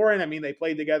Terry McLaurin, I mean, they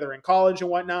played together in college and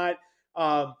whatnot.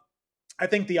 I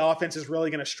think the offense is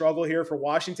really going to struggle here for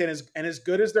Washington. And as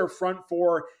good as their front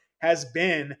four has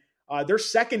been, their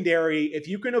secondary, if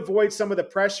you can avoid some of the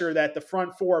pressure that the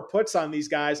front four puts on these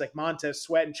guys like Montez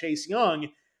Sweat and Chase Young,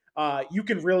 you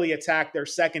can really attack their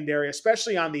secondary,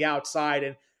 especially on the outside.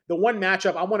 And the one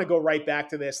matchup, I want to go right back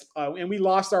to this. And we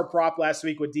lost our prop last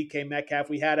week with DK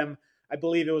Metcalf. We had him, I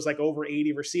believe it was over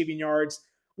 80 receiving yards.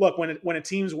 Look, when a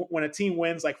team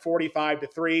wins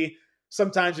 45-3,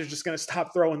 sometimes they're just going to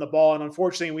stop throwing the ball. And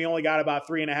unfortunately, we only got about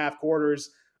 3.5 quarters,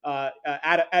 about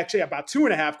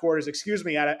 2.5 quarters,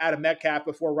 out of Metcalf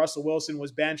before Russell Wilson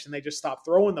was benched and they just stopped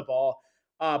throwing the ball.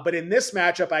 But in this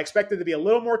matchup, I expected to be a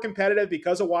little more competitive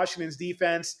because of Washington's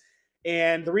defense.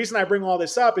 And the reason I bring all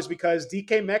this up is because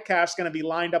DK Metcalf's going to be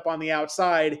lined up on the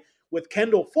outside with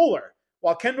Kendall Fuller.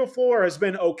 While Kendall Fuller has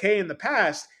been okay in the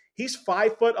past, he's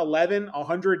 5'11",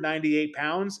 198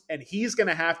 pounds, and he's going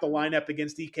to have to line up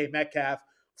against DK Metcalf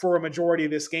for a majority of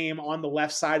this game on the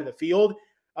left side of the field.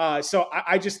 So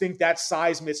I just think that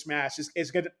size mismatch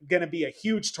is going to be a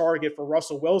huge target for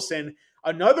Russell Wilson.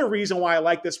 Another reason why I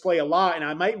like this play a lot, and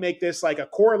I might make this a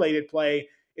correlated play,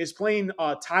 is playing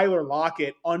Tyler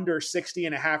Lockett under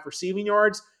 60.5 receiving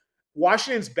yards.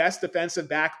 Washington's best defensive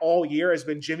back all year has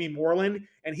been Jimmy Moreland,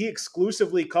 and he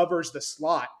exclusively covers the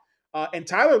slot. And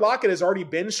Tyler Lockett has already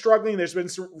been struggling. There's been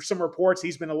some reports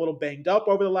he's been a little banged up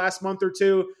over the last month or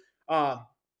two.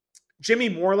 Jimmy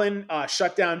Moreland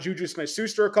shut down Juju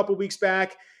Smith-Schuster a couple weeks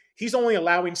back. He's only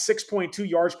allowing 6.2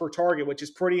 yards per target, which is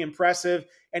pretty impressive.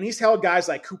 And he's held guys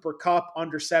like Cooper Kupp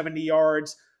under 70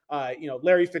 yards.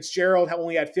 Larry Fitzgerald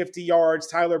only had 50 yards.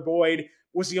 Tyler Boyd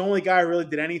was the only guy who really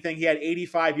did anything. He had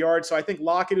 85 yards. So I think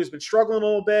Lockett, who's been struggling a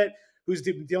little bit, who's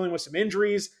dealing with some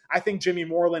injuries, I think Jimmy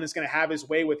Moreland is going to have his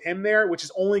way with him there, which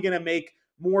is only going to make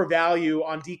more value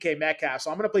on DK Metcalf.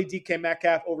 So I'm going to play DK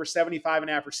Metcalf over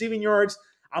 75.5 receiving yards.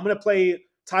 I'm going to play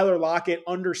Tyler Lockett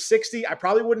under 60. I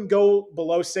probably wouldn't go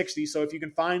below 60. So if you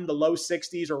can find the low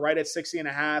 60s or right at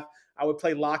 60.5, I would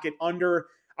play Lockett under.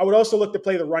 I would also look to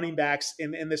play the running backs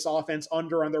in this offense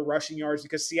under on their rushing yards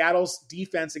because Seattle's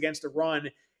defense against the run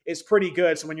is pretty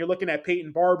good. So when you're looking at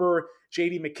Peyton Barber,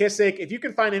 J.D. McKissick, if you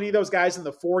can find any of those guys in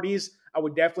the 40s, I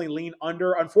would definitely lean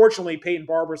under. Unfortunately, Peyton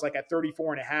Barber's like at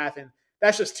 34.5, and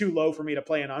that's just too low for me to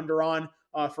play an under on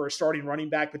for a starting running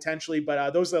back potentially.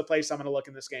 But those are the places I'm going to look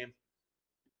in this game.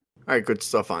 All right, good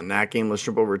stuff on that game. Let's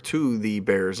jump over to the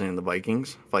Bears and the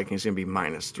Vikings. Vikings going to be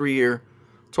 -3 here.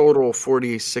 Total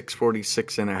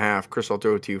 46.5. Chris, I'll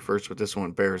throw it to you first with this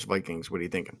one. Bears, Vikings, what are you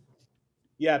thinking?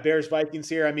 Yeah, Bears, Vikings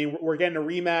here. I mean, we're getting a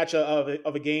rematch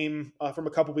of a game from a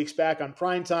couple weeks back on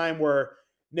primetime where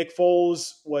Nick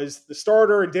Foles was the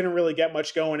starter and didn't really get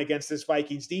much going against this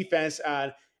Vikings defense.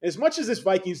 As much as this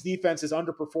Vikings defense has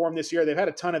underperformed this year, they've had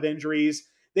a ton of injuries.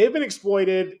 They've been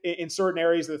exploited in certain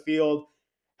areas of the field.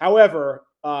 However,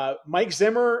 Mike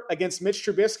Zimmer against Mitch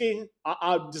Trubisky,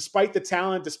 despite the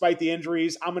talent, despite the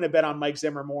injuries, I'm going to bet on Mike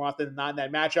Zimmer more often than not in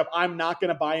that matchup. I'm not going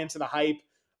to buy into the hype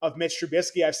of Mitch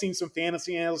Trubisky. I've seen some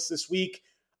fantasy analysts this week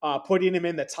putting him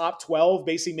in the top 12,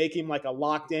 basically making him like a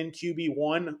locked-in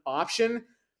QB1 option.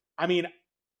 I mean,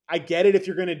 I get it if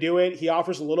you're going to do it. He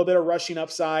offers a little bit of rushing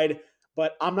upside,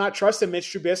 but I'm not trusting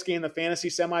Mitch Trubisky in the fantasy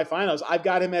semifinals. I've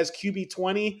got him as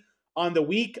QB20 on the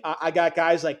week. I got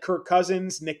guys like Kirk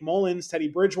Cousins, Nick Mullins, Teddy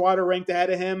Bridgewater ranked ahead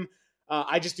of him.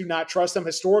 I just do not trust him.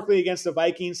 Historically against the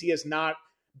Vikings, he has not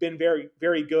been very,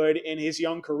 very good in his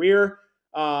young career.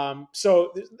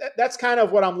 So that's kind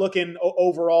of what I'm looking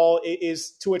overall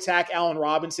is to attack Allen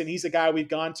Robinson. He's a guy we've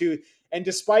gone to. And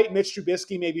despite Mitch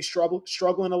Trubisky maybe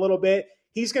struggling a little bit,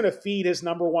 he's going to feed his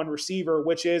number one receiver,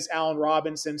 which is Allen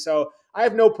Robinson. So I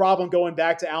have no problem going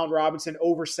back to Allen Robinson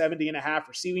over 70.5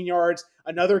 receiving yards.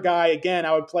 Another guy, again,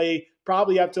 I would play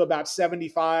probably up to about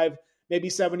 75, maybe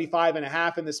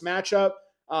 75.5 in this matchup.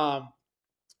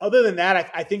 Other than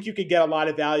that, I think you could get a lot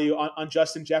of value on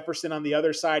Justin Jefferson on the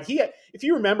other side. If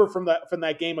you remember from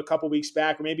that game a couple weeks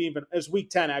back, or maybe even it was week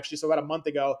 10 actually, so about a month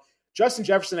ago, Justin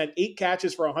Jefferson had 8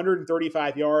 catches for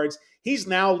 135 yards. He's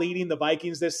now leading the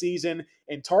Vikings this season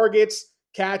in targets,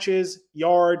 catches,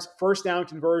 yards, first down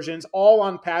conversions, all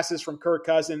on passes from Kirk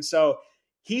Cousins. So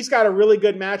he's got a really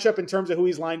good matchup in terms of who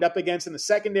he's lined up against in the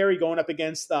secondary, going up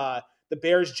against the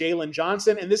Bears' Jalen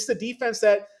Johnson. And this is the defense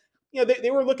that,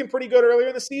 they were looking pretty good earlier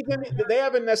in the season. They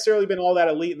haven't necessarily been all that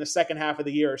elite in the second half of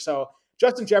the year. So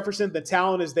Justin Jefferson, the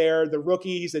talent is there. The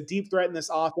rookie, he's a deep threat in this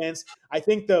offense. I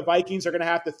think the Vikings are going to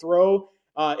have to throw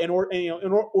in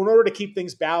order to keep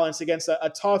things balanced against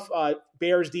a tough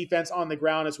Bears defense on the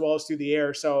ground as well as through the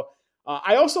air. So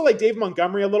I also like Dave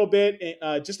Montgomery a little bit,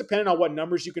 just depending on what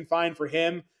numbers you can find for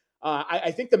him.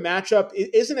 I think the matchup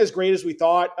isn't as great as we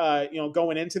thought,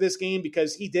 going into this game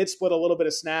because he did split a little bit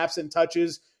of snaps and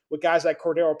touches with guys like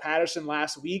Cordero Patterson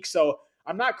last week. So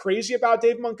I'm not crazy about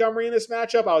Dave Montgomery in this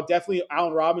matchup. I would definitely,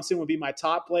 Allen Robinson would be my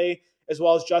top play as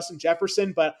well as Justin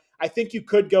Jefferson. But I think you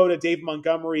could go to Dave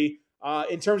Montgomery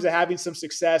in terms of having some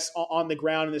success on the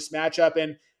ground in this matchup.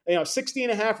 And,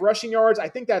 60.5 rushing yards, I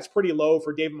think that's pretty low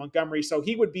for David Montgomery. So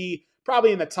he would be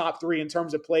probably in the top 3 in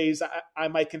terms of plays I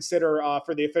might consider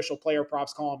for the official player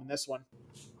props column in this one.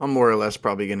 I'm more or less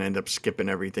probably going to end up skipping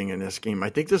everything in this game.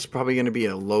 I think this is probably going to be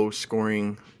a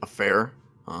low-scoring affair.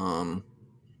 And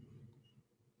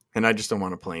I just don't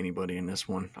want to play anybody in this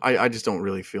one. I just don't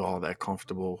really feel all that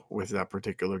comfortable with that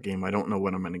particular game. I don't know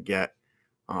what I'm going to get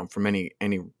from any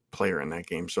player in that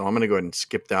game. So I'm going to go ahead and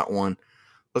skip that one.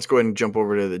 Let's go ahead and jump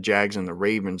over to the Jags and the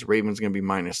Ravens. Ravens going to be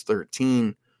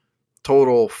 -13.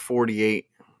 Total 48.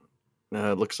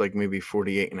 Looks like maybe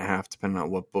 48.5, depending on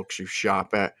what books you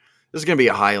shop at. This is going to be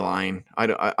a high line.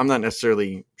 I'm not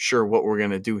necessarily sure what we're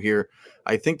going to do here.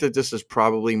 I think that this is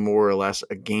probably more or less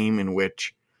a game in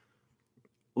which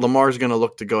Lamar's going to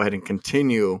look to go ahead and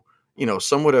continue,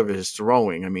 somewhat of his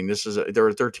throwing. I mean, they're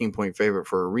a 13-point favorite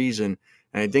for a reason.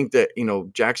 And I think that,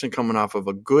 Jackson coming off of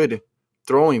a good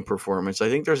throwing performance, I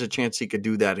think there's a chance he could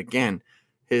do that again.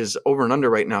 His over and under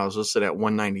right now is listed at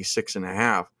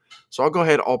 196.5. So I'll go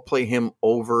ahead. I'll play him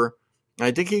over.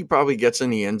 I think he probably gets in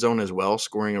the end zone as well,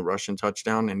 scoring a rushing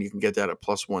touchdown, and you can get that at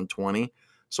plus 120.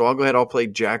 So I'll go ahead. I'll play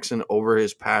Jackson over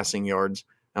his passing yards,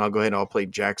 and I'll go ahead. I'll play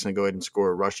Jackson. Go ahead and score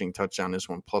a rushing touchdown. This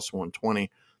one plus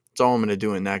 120. That's all I'm going to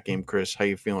do in that game, Chris. How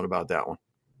you feeling about that one?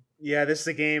 Yeah, this is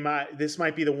a game. This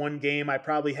might be the one game I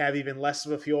probably have even less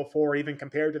of a feel for, even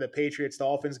compared to the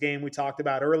Patriots-Dolphins game we talked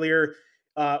about earlier.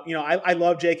 I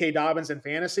love J.K. Dobbins in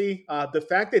fantasy. The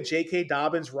fact that J.K.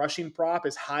 Dobbins' rushing prop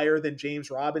is higher than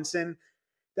James Robinson,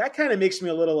 that kind of makes me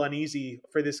a little uneasy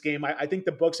for this game. I think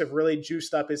the books have really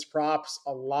juiced up his props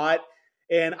a lot.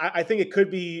 And I think it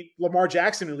could be Lamar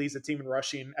Jackson who leads the team in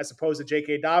rushing as opposed to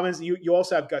J.K. Dobbins. You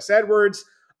also have Gus Edwards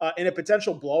in a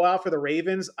potential blowout for the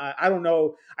Ravens. I don't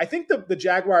know. I think the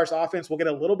Jaguars offense will get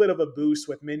a little bit of a boost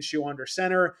with Minshew under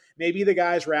center. Maybe the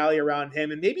guys rally around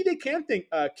him, and maybe they can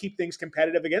keep things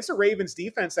competitive against a Ravens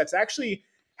defense that's actually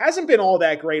hasn't been all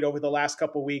that great over the last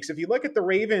couple of weeks. If you look at the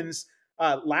Ravens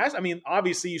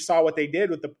obviously you saw what they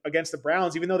did against the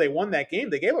Browns. Even though they won that game,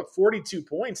 they gave up 42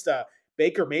 points to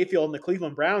Baker Mayfield and the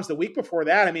Cleveland Browns. The week before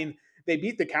that, they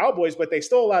beat the Cowboys, but they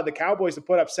still allowed the Cowboys to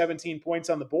put up 17 points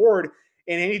on the board.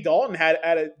 And Andy Dalton had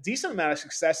a decent amount of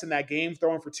success in that game,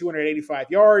 throwing for 285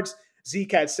 yards.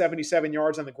 Zeke had 77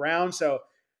 yards on the ground. So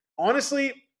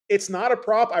honestly, it's not a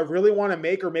prop I really want to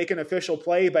make an official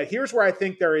play. But here's where I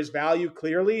think there is value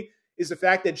clearly is the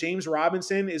fact that James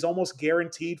Robinson is almost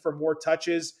guaranteed for more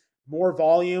touches, more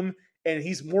volume, and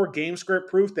he's more game script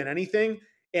proof than anything.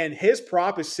 And his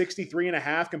prop is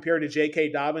 63.5 compared to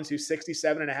J.K. Dobbins, who's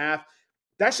 67.5.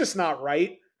 That's just not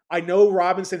right. I know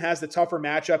Robinson has the tougher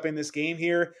matchup in this game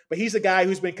here, but he's a guy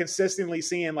who's been consistently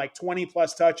seeing like 20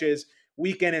 plus touches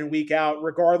week in and week out,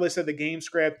 regardless of the game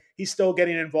script. He's still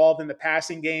getting involved in the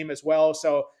passing game as well.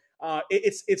 So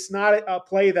it's not a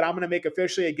play that I'm going to make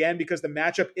officially again because the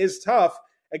matchup is tough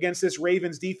against this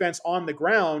Ravens defense on the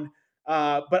ground.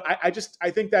 But I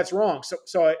think that's wrong.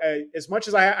 So as much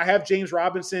as I have James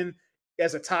Robinson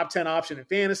as a top 10 option in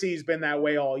fantasy, he's been that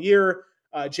way all year.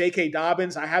 J.K.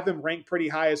 Dobbins, I have him ranked pretty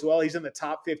high as well. He's in the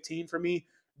top 15 for me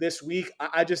this week.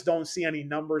 I just don't see any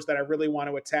numbers that I really want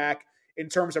to attack in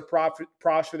terms of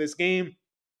props for this game.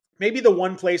 Maybe the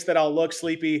one place that I'll look,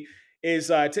 Sleepy, is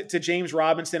to James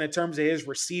Robinson in terms of his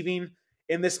receiving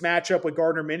in this matchup with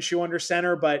Gardner Minshew under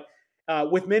center. But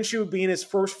with Minshew being his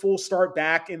first full start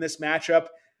back in this matchup,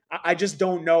 I just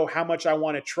don't know how much I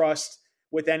want to trust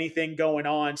with anything going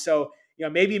on. So,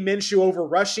 maybe Minshew over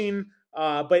rushing.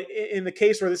 But in the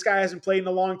case where this guy hasn't played in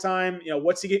a long time,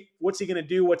 what's he going to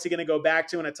do? What's he going to go back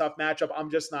to in a tough matchup? I'm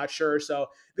just not sure. So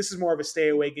this is more of a stay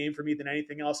away game for me than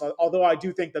anything else. Although I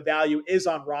do think the value is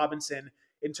on Robinson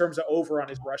in terms of over on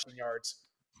his rushing yards.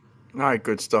 All right,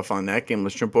 good stuff on that game.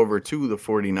 Let's jump over to the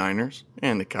 49ers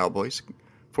and the Cowboys.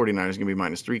 49ers going to be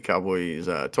 -3. Cowboys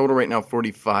total right now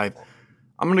 45.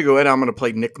 I'm going to go ahead. I'm going to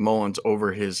play Nick Mullins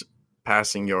over his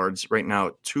passing yards right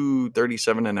now,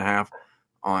 237.5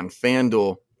 on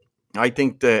FanDuel. I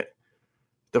think that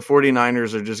the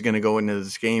 49ers are just going to go into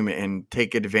this game and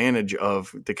take advantage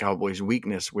of the Cowboys'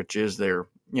 weakness, which is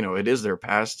it is their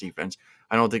pass defense.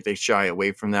 I don't think they shy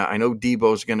away from that. I know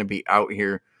Debo's going to be out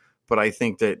here, but I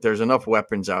think that there's enough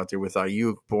weapons out there with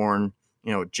Ayuk, Bourne,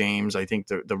 James. I think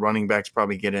the running backs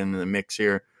probably get in the mix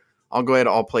here. I'll go ahead.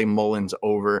 I'll play Mullins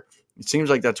over. It seems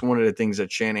like that's one of the things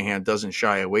that Shanahan doesn't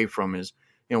shy away from is,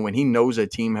 when he knows a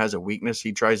team has a weakness,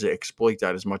 he tries to exploit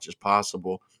that as much as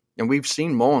possible. And we've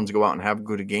seen Mullins go out and have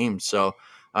good games. So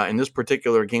in this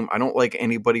particular game, I don't like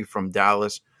anybody from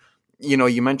Dallas.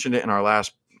 You mentioned it in our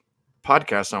last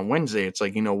podcast on Wednesday. It's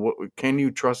like, can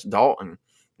you trust Dalton?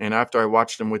 And after I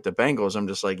watched him with the Bengals, I'm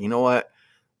just like, you know what?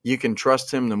 You can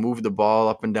trust him to move the ball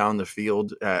up and down the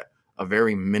field at a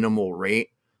very minimal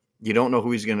rate. You don't know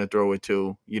who he's going to throw it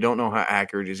to. You don't know how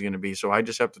accurate he's going to be. So I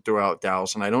just have to throw out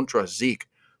Dallas, and I don't trust Zeke.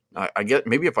 I get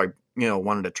maybe if I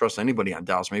wanted to trust anybody on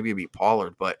Dallas, maybe it'd be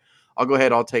Pollard. But I'll go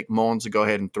ahead. I'll take Mullins to go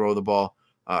ahead and throw the ball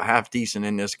half decent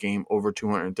in this game, over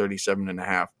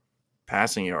 237.5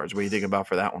 passing yards. What do you think about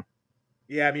for that one?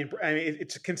 Yeah,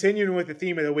 it's continuing with the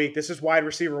theme of the week. This is wide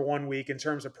receiver 1 week in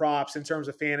terms of props, in terms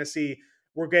of fantasy.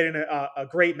 We're getting a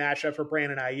great matchup for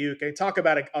Brandon Ayuk. And talk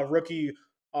about a rookie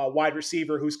wide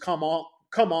receiver who's come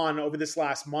on over this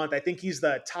last month. I think he's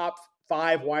the top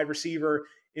 5 wide receiver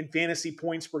in fantasy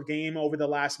points per game over the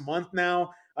last month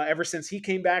now, ever since he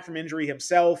came back from injury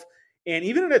himself. And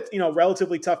even in a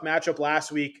relatively tough matchup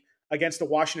last week against the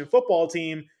Washington football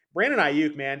team, Brandon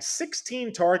Ayuk, man,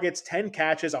 16 targets, 10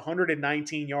 catches,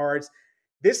 119 yards.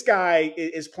 This guy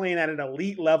is playing at an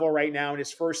elite level right now in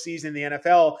his first season in the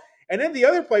NFL. And then the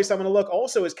other place I'm going to look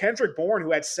also is Kendrick Bourne,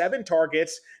 who had 7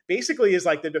 targets, basically is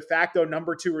like the de facto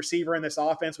number 2 receiver in this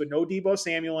offense with no Deebo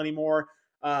Samuel anymore.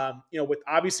 With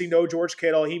obviously no George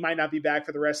Kittle. He might not be back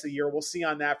for the rest of the year. We'll see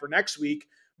on that for next week.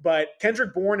 But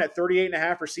Kendrick Bourne at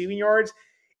 38.5 receiving yards,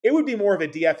 it would be more of a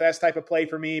DFS type of play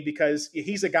for me because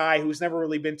he's a guy who's never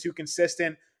really been too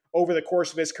consistent over the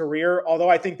course of his career. Although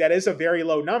I think that is a very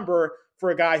low number for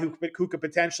a guy who could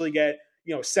potentially get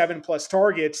 7+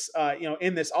 targets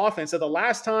in this offense. So the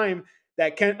last time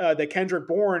that Kendrick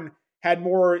Bourne had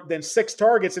more than 6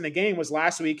 targets in the game was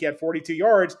last week. He had 42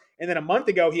 yards. And then a month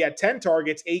ago, he had 10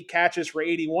 targets, 8 catches for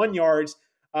 81 yards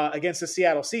against the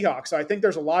Seattle Seahawks. So I think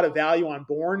there's a lot of value on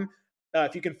Bourne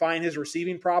if you can find his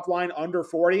receiving prop line under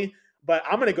 40. But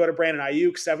I'm going to go to Brandon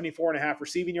Ayuk, 74.5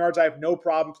 receiving yards. I have no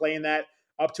problem playing that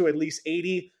up to at least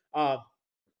 80.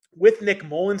 With Nick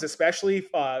Mullins, especially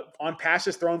on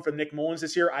passes thrown from Nick Mullins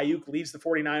this year, Ayuk leads the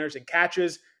 49ers in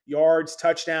catches, yards,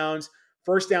 touchdowns,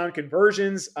 first down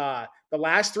conversions. The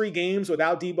last 3 games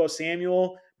without Deebo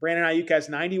Samuel, Brandon Ayuk has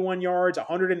 91 yards,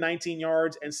 119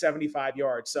 yards, and 75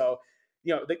 yards. So,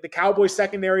 the Cowboys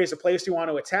secondary is a place you want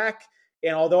to attack.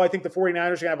 And although I think the 49ers are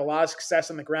going to have a lot of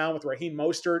success on the ground with Raheem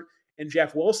Mostert and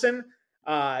Jeff Wilson,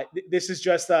 this is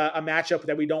just a matchup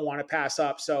that we don't want to pass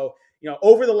up. So,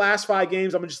 over the last 5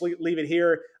 games, I'm going to just leave it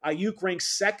here. Ayuk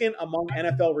ranks 2nd among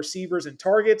NFL receivers in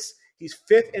targets. He's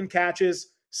 5th in catches,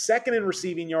 2nd in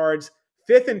receiving yards,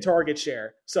 5th in target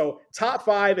share. So top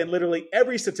 5 in literally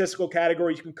every statistical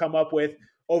category you can come up with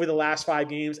over the last 5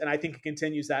 games. And I think it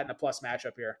continues that in a plus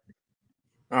matchup here.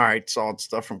 All right, solid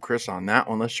stuff from Chris on that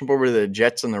one. Let's jump over to the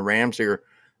Jets and the Rams here.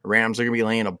 The Rams are going to be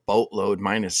laying a boatload,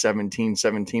 minus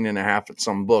 17.5 at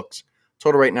some books.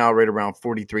 Total right now right around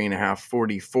 43.5,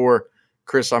 44.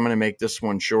 Chris, I'm going to make this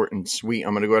one short and sweet.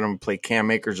 I'm going to go ahead and play Cam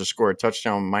Akers to score a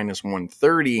touchdown, minus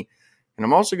 130. And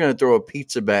I'm also going to throw a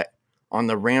pizza bet on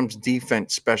the Rams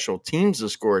defense special teams to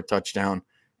score a touchdown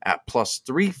at plus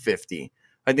 350.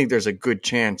 I think there's a good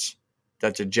chance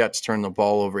that the Jets turn the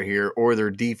ball over here, or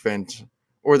their defense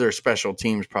or their special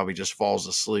teams probably just falls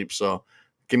asleep. So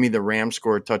give me the Rams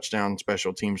score a touchdown,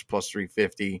 special teams plus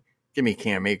 350. Give me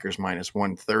Cam Akers minus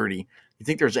 130. You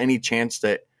think there's any chance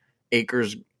that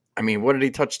Akers, what did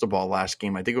he touch the ball last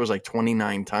game? I think it was like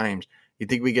 29 times. You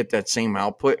think we get that same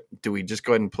output? Do we just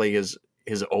go ahead and play his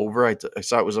over? I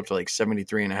saw it was up to like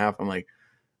 73.5. I'm like,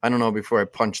 I don't know. Before I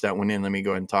punch that one in, let me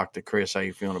go ahead and talk to Chris. How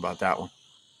you feeling about that one?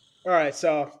 All right,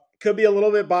 so could be a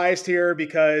little bit biased here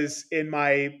because in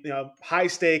my high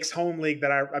stakes home league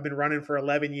that I've been running for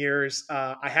 11 years,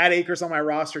 I had Akers on my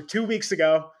roster 2 weeks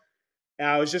ago.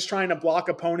 I was just trying to block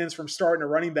opponents from starting a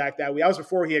running back that week. That was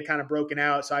before he had kind of broken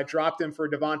out, so I dropped him for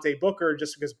Devontae Booker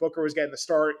just because Booker was getting the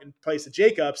start in place of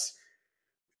Jacobs.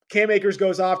 Cam Akers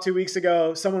goes off 2 weeks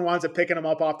ago. Someone winds up picking him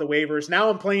up off the waivers.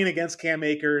 Now I'm playing against Cam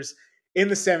Akers in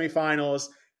the semifinals.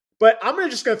 But I'm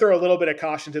just going to throw a little bit of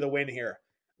caution to the wind here.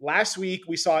 Last week,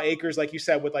 we saw Akers, like you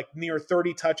said, with like near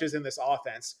 30 touches in this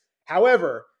offense.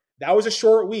 However, that was a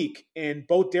short week, and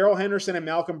both Darrell Henderson and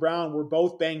Malcolm Brown were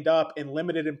both banged up and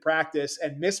limited in practice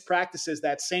and missed practices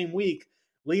that same week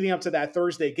leading up to that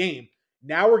Thursday game.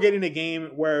 Now we're getting a game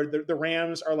where the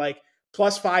Rams are like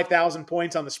plus 5,000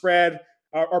 points on the spread,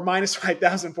 or minus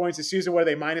 5,000 points. Excuse me, what are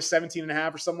they, minus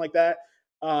 17.5 or something like that?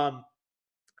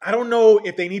 I don't know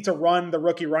if they need to run the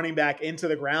rookie running back into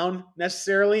the ground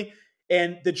necessarily.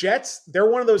 And the Jets, they're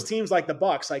one of those teams like the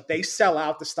Bucs, like they sell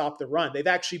out to stop the run. They've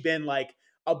actually been like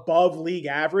above league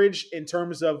average in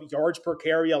terms of yards per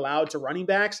carry allowed to running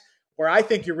backs. Where I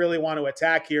think you really want to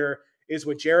attack here is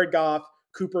with Jared Goff,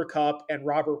 Cooper Kupp, and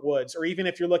Robert Woods. Or even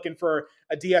if you're looking for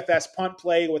a DFS punt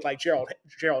play with like Gerald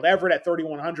Everett at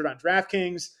 3,100 on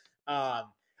DraftKings,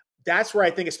 that's where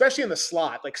I think, especially in the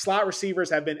slot, like slot receivers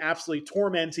have been absolutely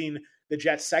tormenting the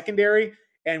Jets secondary.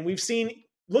 And we've seen,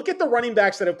 look at the running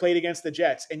backs that have played against the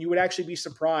Jets, and you would actually be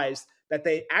surprised that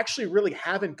they actually really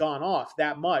haven't gone off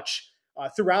that much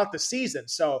throughout the season.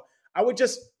 So I would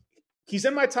he's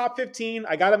in my top 15.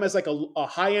 I got him as like a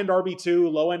high-end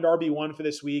RB2, low-end RB1 for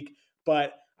this week,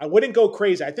 but I wouldn't go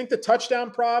crazy. I think the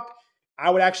touchdown prop, I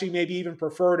would actually maybe even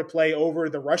prefer to play over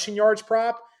the rushing yards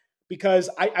prop, because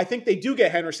I think they do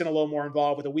get Henderson a little more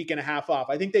involved with a week and a half off.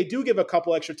 I think they do give a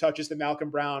couple extra touches to Malcolm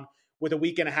Brown with a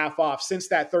week and a half off since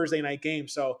that Thursday night game.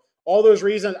 So all those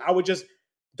reasons, I would just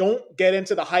don't get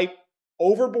into the hype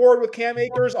overboard with Cam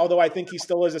Akers, although I think he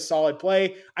still is a solid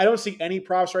play. I don't see any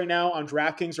props right now on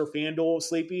DraftKings or FanDuel,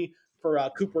 Sleepy, for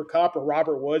Cooper Kupp or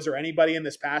Robert Woods or anybody in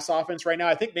this pass offense right now.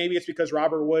 I think maybe it's because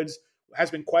Robert Woods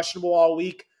has been questionable all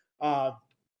week.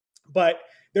 But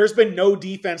there's been no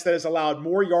defense that has allowed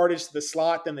more yardage to the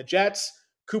slot than the Jets.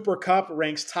 Cooper Kupp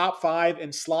ranks top 5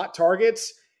 in slot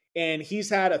targets. And he's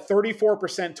had a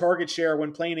 34% target share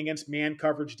when playing against man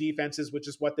coverage defenses, which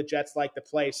is what the Jets like to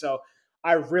play. So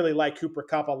I really like Cooper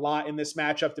Kupp a lot in this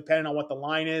matchup, depending on what the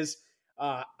line is.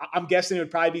 I'm guessing it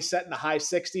would probably be set in the high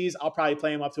 60s. I'll probably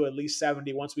play him up to at least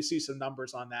 70 once we see some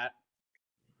numbers on that.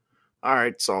 All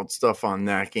right, solid stuff on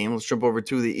that game. Let's jump over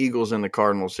to the Eagles and the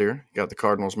Cardinals here. You got the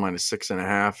Cardinals minus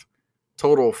 6.5.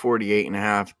 Total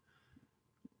 48.5.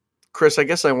 Chris, I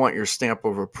guess I want your stamp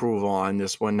of approval on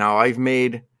this one. Now, I've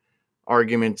made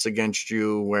arguments against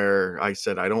you where I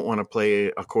said I don't want to play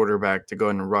a quarterback to go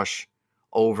ahead and rush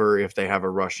over if they have a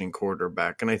rushing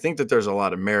quarterback. And I think that there's a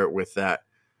lot of merit with that.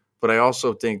 But I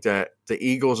also think that the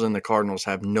Eagles and the Cardinals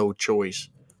have no choice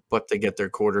but to get their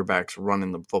quarterbacks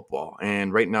running the football.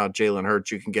 And right now, Jalen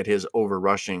Hurts, you can get his over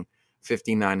rushing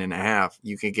 59.5.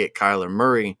 You can get Kyler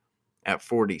Murray at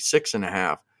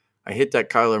 46.5. I hit that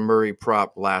Kyler Murray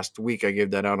prop last week. I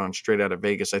gave that out on Straight Out of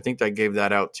Vegas. I think I gave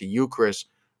that out to you, Chris,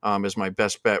 as my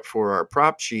best bet for our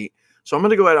prop sheet. So I'm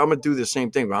going to go ahead. I'm going to do the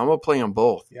same thing, but I'm going to play them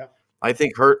both. Yeah. I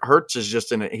think Hurts is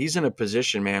just he's in a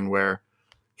position, man, where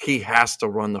he has to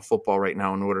run the football right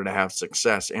now in order to have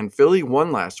success. And Philly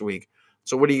won last week.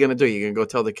 So what are you going to do? You're going to go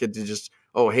tell the kid to just,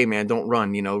 oh, hey, man, don't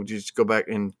run, just go back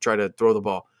and try to throw the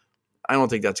ball. I don't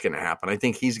think that's going to happen. I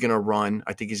think he's going to run.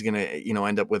 I think he's going to,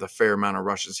 end up with a fair amount of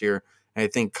rushes here. And I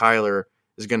think Kyler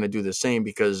is going to do the same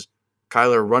because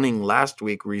Kyler running last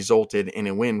week resulted in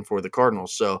a win for the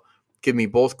Cardinals. So give me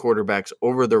both quarterbacks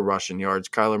over their rushing yards.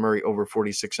 Kyler Murray over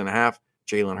 46.5,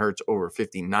 Jalen Hurts over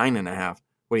 59.5.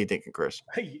 What are you thinking, Chris?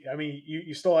 I mean,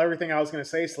 you stole everything I was going to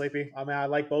say, Sleepy. I mean, I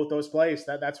like both those plays.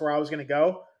 That's where I was going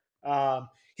to go.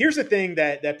 Here's the thing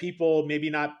that people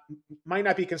might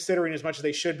not be considering as much as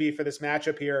they should be for this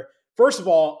matchup here. First of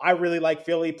all, I really like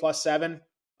Philly +7.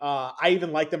 I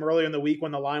even liked them earlier in the week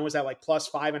when the line was at like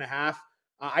 +5.5.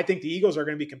 I think the Eagles are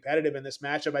going to be competitive in this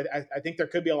matchup. I think there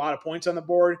could be a lot of points on the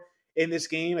board in this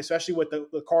game, especially with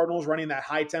the Cardinals running that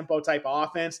high tempo type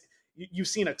offense. You've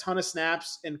seen a ton of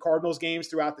snaps in Cardinals games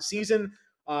throughout the season.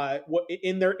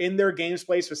 In their games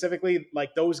played specifically,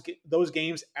 like those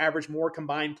games average more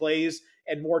combined plays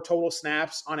and more total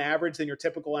snaps on average than your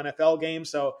typical NFL game.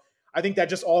 So I think that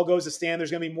just all goes to stand.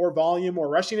 There's going to be more volume, more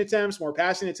rushing attempts, more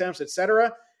passing attempts,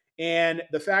 etc. And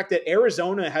the fact that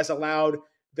Arizona has allowed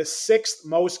the 6th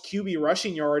most QB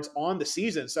rushing yards on the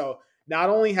season. So not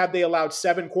only have they allowed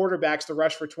 7 quarterbacks to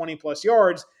rush for 20 plus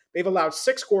yards, they've allowed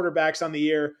 6 quarterbacks on the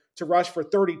year to rush for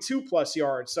 32 plus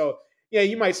yards. So yeah,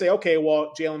 you might say, okay,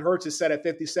 well, Jalen Hurts is set at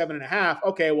 57.5.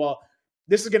 Okay, well,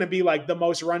 this is going to be like the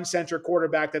most run-centric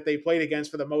quarterback that they played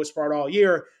against for the most part all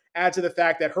year. Add to the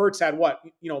fact that Hurts had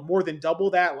more than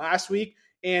double that last week.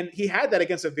 And he had that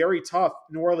against a very tough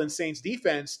New Orleans Saints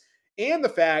defense. And the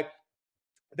fact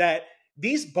that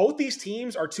both these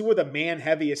teams are 2 of the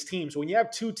man-heaviest teams. When you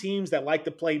have 2 teams that like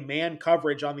to play man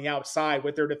coverage on the outside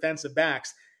with their defensive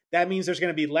backs, that means there's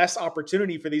going to be less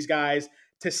opportunity for these guys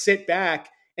to sit back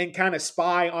and kind of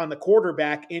spy on the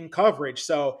quarterback in coverage.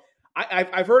 So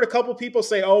I've heard a couple people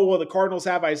say, oh, well, the Cardinals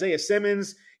have Isaiah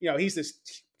Simmons. He's this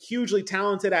hugely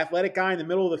talented athletic guy in the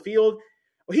middle of the field.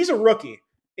 Well, he's a rookie.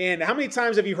 And how many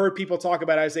times have you heard people talk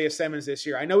about Isaiah Simmons this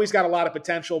year? I know he's got a lot of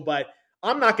potential, but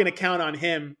I'm not going to count on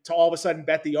him to all of a sudden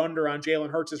bet the under on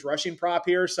Jalen Hurts' rushing prop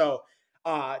here. So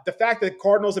the fact that the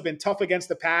Cardinals have been tough against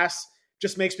the pass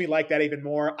just makes me like that even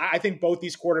more. I think both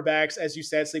these quarterbacks, as you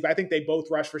said, Sleep, I think they both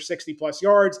rush for 60-plus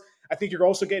yards. I think you're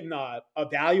also getting a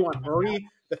value on Murray.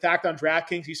 The fact on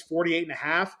DraftKings, he's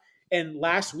 48.5. And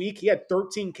last week, he had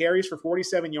 13 carries for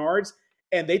 47 yards.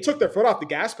 And they took their foot off the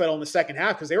gas pedal in the second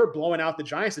half because they were blowing out the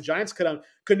Giants. The Giants couldn't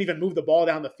even move the ball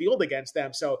down the field against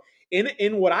them. So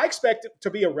in what I expect to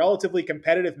be a relatively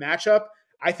competitive matchup,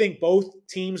 I think both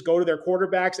teams go to their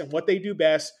quarterbacks and what they do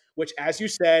best, which, as you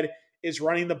said, is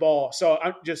running the ball. So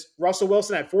I'm just Russell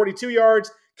Wilson at 42 yards,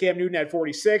 Cam Newton at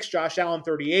 46, Josh Allen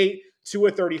 38,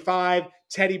 Tua 35,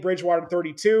 Teddy Bridgewater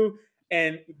 32,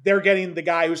 and they're getting the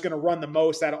guy who's going to run the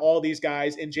most out of all these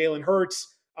guys in Jalen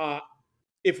Hurts.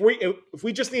 If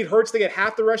we just need Hurts to get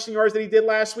half the rushing yards that he did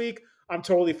last week, I'm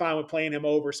totally fine with playing him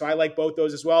over. So I like both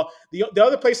those as well. The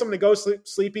other place I'm going to go,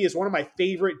 Sleepy, is one of my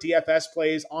favorite DFS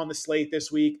plays on the slate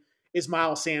this week is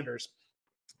Miles Sanders.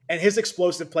 And his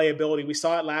explosive playability. We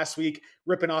saw it last week,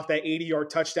 ripping off that 80-yard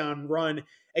touchdown run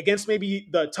against maybe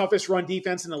the toughest run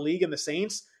defense in the league in the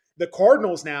Saints. The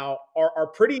Cardinals now are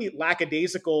pretty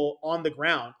lackadaisical on the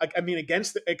ground. I mean,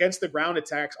 against the ground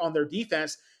attacks on their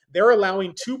defense, they're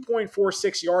allowing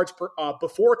 2.46 yards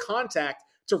before contact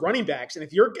to running backs. And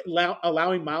if you're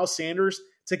allowing Miles Sanders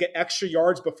to get extra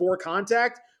yards before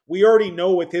contact, we already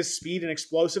know with his speed and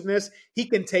explosiveness, he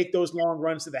can take those long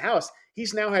runs to the house.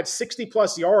 He's now had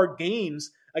 60-plus yard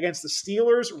gains against the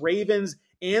Steelers, Ravens,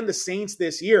 and the Saints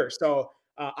this year. So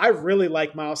I really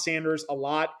like Miles Sanders a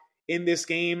lot in this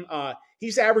game.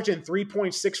 He's averaging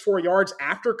 3.64 yards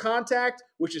after contact,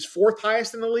 which is fourth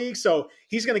highest in the league. So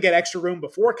he's going to get extra room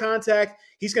before contact.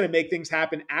 He's going to make things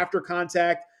happen after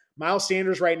contact. Miles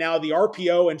Sanders right now, the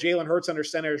RPO and Jalen Hurts under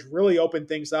center has really opened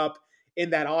things up in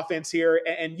that offense here.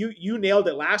 And you nailed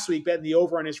it last week, betting the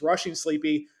over on his rushing,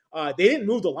 Sleepy. They didn't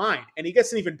move the line, and he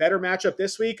gets an even better matchup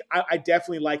this week. I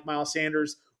definitely like Miles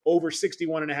Sanders over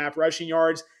 61.5 rushing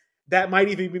yards. That might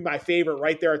even be my favorite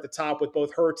right there at the top with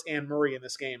both Hurts and Murray in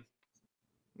this game.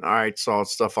 All right, solid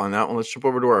stuff on that one. Let's jump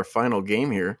over to our final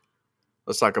game here.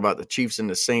 Let's talk about the Chiefs and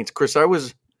the Saints. Chris, I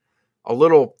was a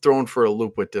little thrown for a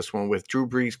loop with this one. With Drew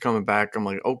Brees coming back, I'm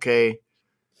like, okay,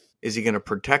 is he going to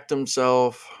protect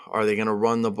himself? Are they going to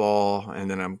run the ball?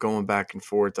 And then I'm going back and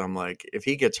forth. I'm like, if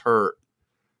he gets hurt,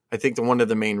 I think one of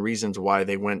the main reasons why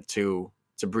they went to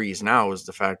Brees now is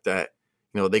the fact that,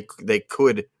 they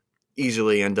could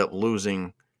easily end up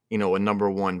losing, a number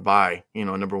one bye, a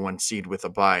number one seed with a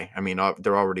bye. I mean,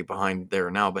 they're already behind there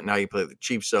now, but now you play the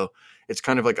Chiefs. So it's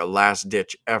kind of like a last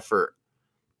ditch effort.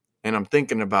 And I'm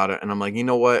thinking about it and I'm like, you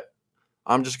know what?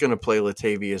 I'm just going to play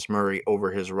Latavius Murray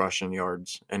over his rushing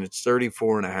yards. And it's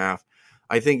 34.5.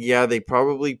 I think, they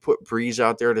probably put Brees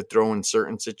out there to throw in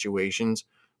certain situations.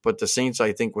 But the Saints,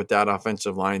 I think with that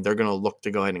offensive line, they're going to look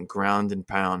to go ahead and ground and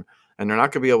pound. And they're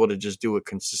not going to be able to just do it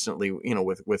consistently,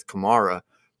 with Kamara.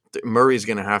 Murray's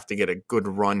going to have to get a good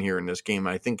run here in this game.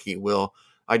 I think he will.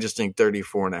 I just think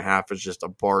 34.5 is just a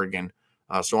bargain.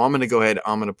 So I'm going to go ahead.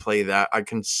 I'm going to play that. I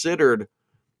considered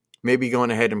maybe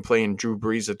going ahead and playing Drew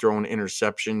Brees to throw an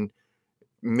interception.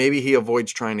 Maybe he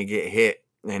avoids trying to get hit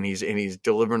and he's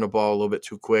delivering the ball a little bit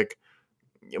too quick.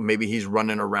 Maybe he's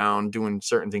running around doing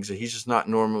certain things that he's just not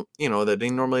normal, that he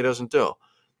normally doesn't do.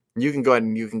 You can go ahead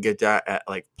and you can get that at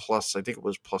like plus, I think it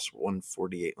was plus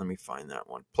 148. Let me find that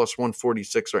one. Plus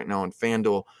 146 right now on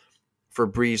FanDuel for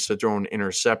Brees to throw an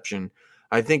interception.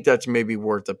 I think that's maybe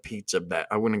worth a pizza bet.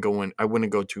 I wouldn't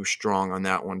go too strong on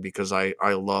that one because I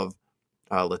love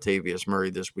Latavius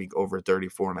Murray this week over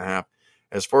 34.5.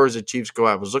 As far as the Chiefs go,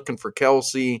 I was looking for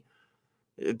Kelce.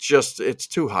 It's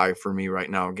too high for me right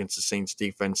now against the Saints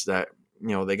defense that,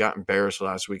 they got embarrassed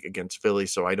last week against Philly.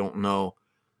 So I don't know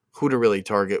who to really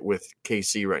target with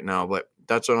KC right now, but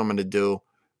that's what I'm going to do.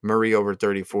 Murray over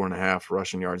 34.5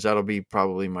 rushing yards. That'll be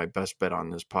probably my best bet on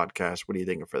this podcast. What are you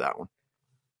thinking for that one?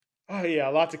 Oh, yeah,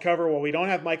 a lot to cover. Well, we don't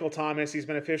have Michael Thomas. He's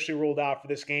been officially ruled out for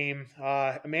this game.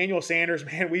 Emmanuel Sanders,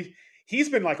 man, he's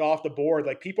been like off the board.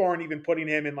 Like people aren't even putting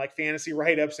him in like fantasy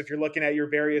write-ups. If you're looking at your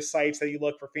various sites that you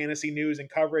look for fantasy news and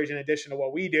coverage in addition to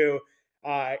what we do.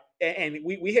 And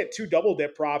we hit 2 double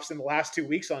dip props in the last 2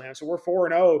 weeks on him. So we're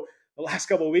 4-0 the last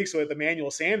couple of weeks with Emmanuel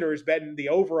Sanders betting the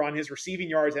over on his receiving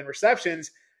yards and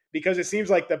receptions because it seems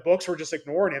like the books were just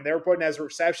ignoring him. They were putting his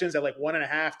receptions at like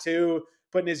 1.5, 2,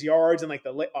 putting his yards in like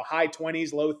the high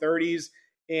 20s, low 30s.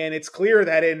 And it's clear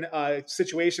that in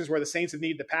situations where the Saints have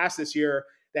needed to pass this year,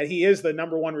 that he is the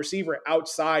number one receiver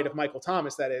outside of Michael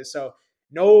Thomas, that is. So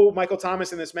no Michael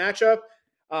Thomas in this matchup.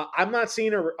 I'm not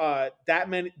seeing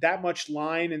that much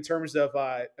line in terms of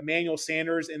Emmanuel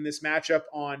Sanders in this matchup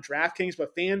on DraftKings,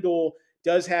 but FanDuel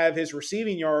does have his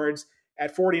receiving yards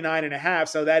at 49.5.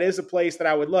 So that is a place that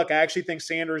I would look. I actually think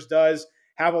Sanders does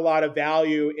have a lot of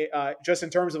value just in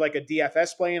terms of like a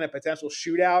DFS play and a potential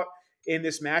shootout in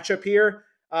this matchup here.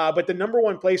 But the number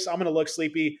one place I'm going to look,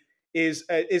 Sleepy, is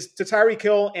to Tyreek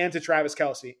Hill and to Travis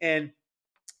Kelce. And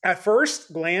at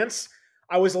first glance,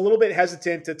 I was a little bit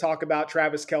hesitant to talk about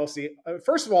Travis Kelce.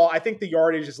 First of all, I think the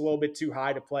yardage is a little bit too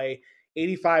high to play,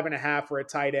 85.5 for a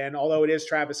tight end, although it is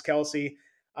Travis Kelce.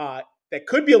 That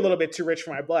could be a little bit too rich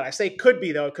for my blood. I say could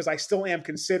be, though, because I still am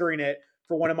considering it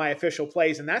for one of my official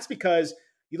plays. And that's because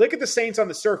you look at the Saints on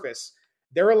the surface,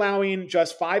 they're allowing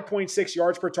just 5.6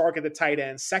 yards per target at the tight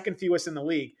end, second fewest in the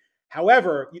league.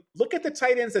 However, you look at the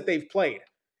tight ends that they've played,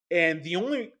 and the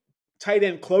only tight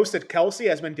end close to Kelce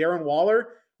has been Darren Waller.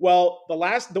 Well,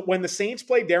 when the Saints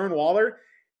played Darren Waller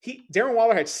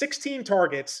had 16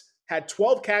 targets, had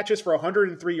 12 catches for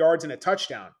 103 yards and a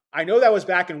touchdown. I know that was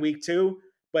back in week 2,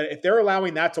 but if they're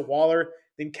allowing that to Waller,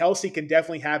 then Kelce can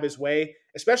definitely have his way,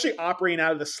 especially operating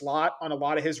out of the slot on a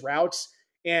lot of his routes.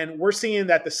 And we're seeing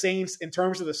that the Saints, in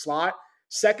terms of the slot,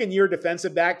 second-year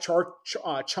defensive back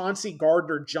Chauncey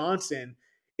Gardner-Johnson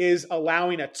is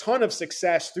allowing a ton of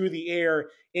success through the air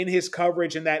in his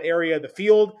coverage in that area of the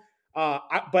field.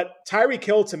 But Tyreek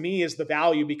Hill, to me, is the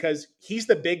value because he's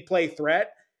the big play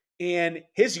threat, and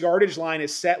his yardage line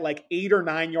is set like 8 or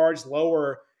 9 yards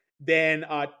lower than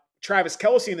Travis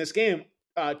Kelce in this game.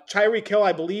 Tyreek Hill,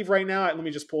 I believe right now, let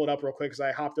me just pull it up real quick because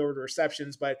I hopped over to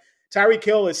receptions, but Tyreek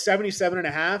Hill is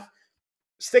 77.5.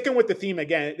 Sticking with the theme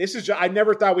again, I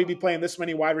never thought we'd be playing this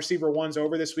many wide receiver ones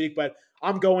over this week, but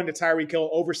I'm going to Tyreek Hill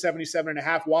over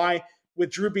 77.5. Why?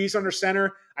 With Drew Brees under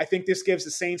center, I think this gives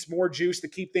the Saints more juice to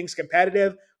keep things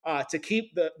competitive, to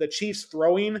keep the Chiefs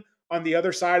throwing on the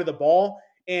other side of the ball.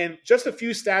 And just a few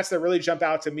stats that really jump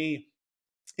out to me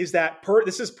is that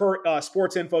this is per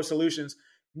Sports Info Solutions.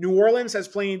 New Orleans has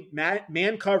played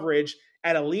man coverage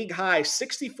at a league high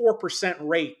 64%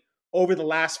 rate over the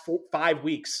last 5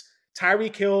 weeks.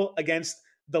 Tyreek Hill against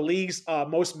the league's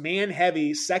most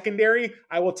man-heavy secondary.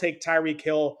 I will take Tyreek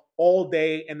Hill all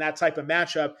day in that type of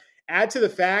matchup. Add to the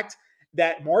fact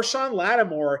that Marshawn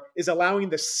Lattimore is allowing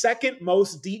the second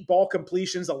most deep ball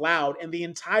completions allowed in the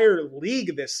entire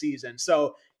league this season.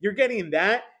 So you're getting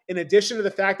that in addition to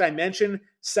the fact I mentioned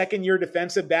second-year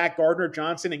defensive back Gardner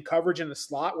Johnson in coverage in the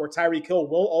slot where Tyreek Hill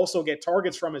will also get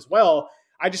targets from as well.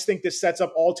 I just think this sets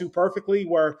up all too perfectly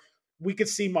where we could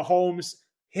see Mahomes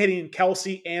hitting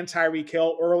Kelce and Tyreek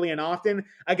Hill early and often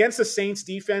against the Saints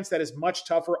defense that is much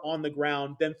tougher on the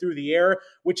ground than through the air,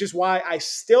 which is why I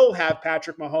still have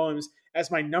Patrick Mahomes as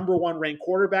my number one ranked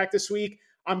quarterback this week.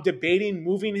 I'm debating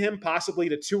moving him possibly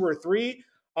to 2 or 3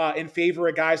 in favor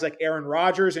of guys like Aaron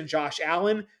Rodgers and Josh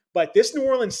Allen. But this New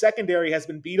Orleans secondary has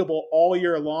been beatable all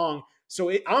year long. So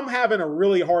I'm having a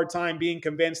really hard time being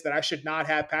convinced that I should not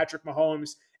have Patrick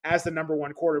Mahomes as the number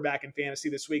one quarterback in fantasy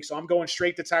this week. So I'm going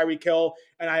straight to Tyreek Hill,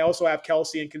 and I also have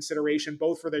Kelce in consideration,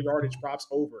 both for their yardage props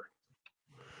over.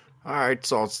 All right,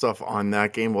 solid stuff on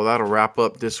that game. Well, that'll wrap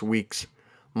up this week's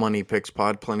Money Picks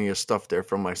Pod. Plenty of stuff there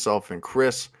from myself and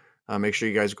Chris. Make sure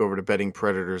you guys go over to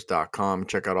bettingpredators.com.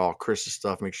 Check out all Chris's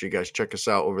stuff. Make sure you guys check us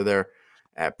out over there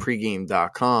at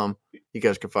pregame.com. You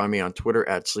guys can find me on Twitter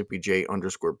at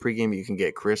sleepyj_pregame. You can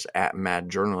get Chris at Mad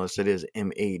Journalist. It is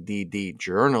MADD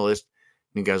Journalist.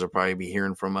 You guys will probably be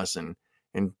hearing from us, and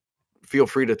feel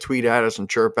free to tweet at us and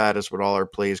chirp at us with all our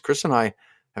plays. Chris and I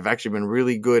have actually been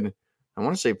really good. I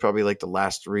want to say probably like the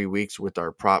last 3 weeks with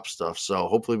our prop stuff. So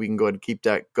hopefully we can go ahead and keep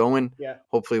that going. Yeah.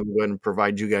 Hopefully we'll go ahead and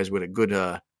provide you guys with a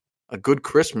good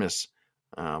Christmas.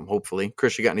 Hopefully.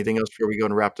 Chris, you got anything else before we go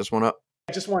and wrap this one up?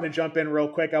 I just want to jump in real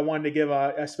quick. I wanted to give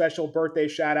a special birthday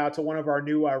shout out to one of our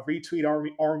new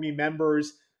Retweet Army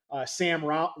members, Sam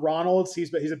Ronalds.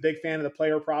 He's a big fan of the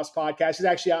Player Props podcast. He's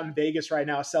actually out in Vegas right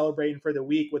now celebrating for the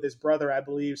week with his brother, I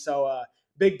believe. So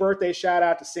big birthday shout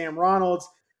out to Sam Ronalds.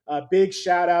 Big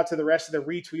shout out to the rest of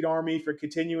the Retweet Army for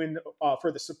continuing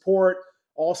for the support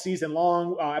all season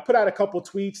long. I put out a couple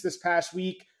tweets this past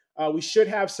week. We should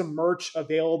have some merch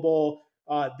available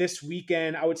this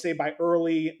weekend, I would say by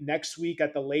early next week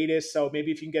at the latest. So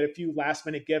maybe if you can get a few last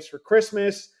minute gifts for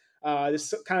Christmas,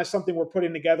 this is kind of something we're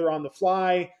putting together on the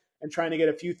fly and trying to get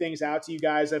a few things out to you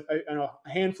guys. A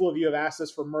handful of you have asked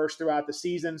us for merch throughout the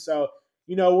season. So,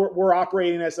 we're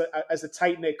operating as a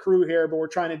tight-knit crew here, but we're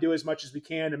trying to do as much as we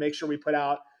can to make sure we put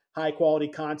out high-quality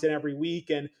content every week.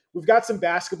 And we've got some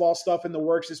basketball stuff in the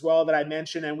works as well that I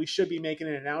mentioned, and we should be making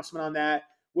an announcement on that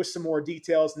with some more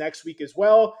details next week as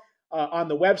well. On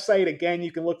the website, again,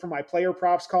 you can look for my player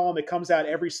props column. It comes out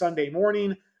every Sunday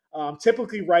morning.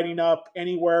 Typically writing up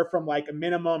anywhere from like a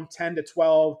minimum 10 to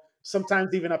 12,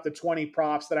 sometimes even up to 20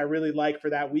 props that I really like for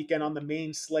that weekend on the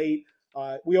main slate.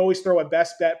 We always throw a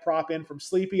best bet prop in from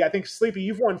Sleepy. I think, Sleepy,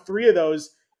 you've won 3 of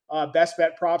those best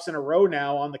bet props in a row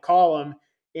now on the column.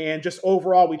 And just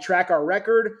overall, we track our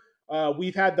record.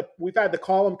 We've had the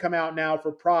column come out now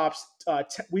for props.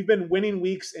 We've been winning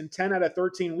weeks in 10 out of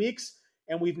 13 weeks,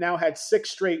 and we've now had 6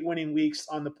 straight winning weeks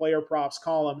on the player props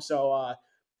column. So,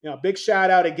 big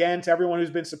shout out again to everyone who's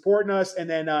been supporting us. And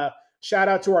then shout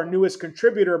out to our newest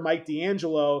contributor, Mike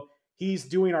D'Angelo. He's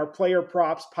doing our player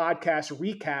props podcast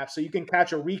recap. So you can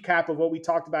catch a recap of what we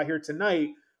talked about here tonight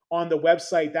on the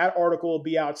website. That article will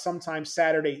be out sometime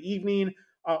Saturday evening.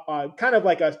 Kind of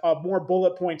like a more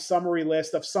bullet point summary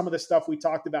list of some of the stuff we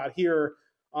talked about here.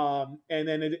 And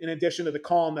then in addition to the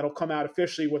column that'll come out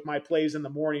officially with my plays in the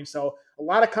morning. So a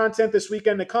lot of content this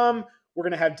weekend to come. We're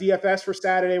going to have DFS for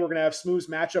Saturday. We're going to have Smooth's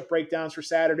matchup breakdowns for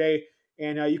Saturday.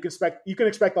 And you can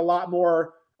expect a lot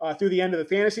more through the end of the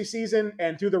fantasy season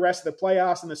and through the rest of the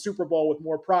playoffs and the Super Bowl with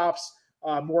more props,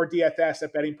 more DFS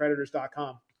at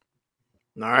bettingpredators.com.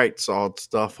 All right, solid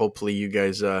stuff. Hopefully you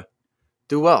guys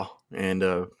do well. And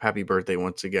happy birthday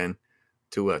once again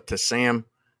to Sam.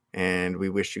 And we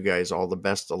wish you guys all the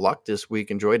best of luck this week.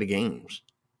 Enjoy the games.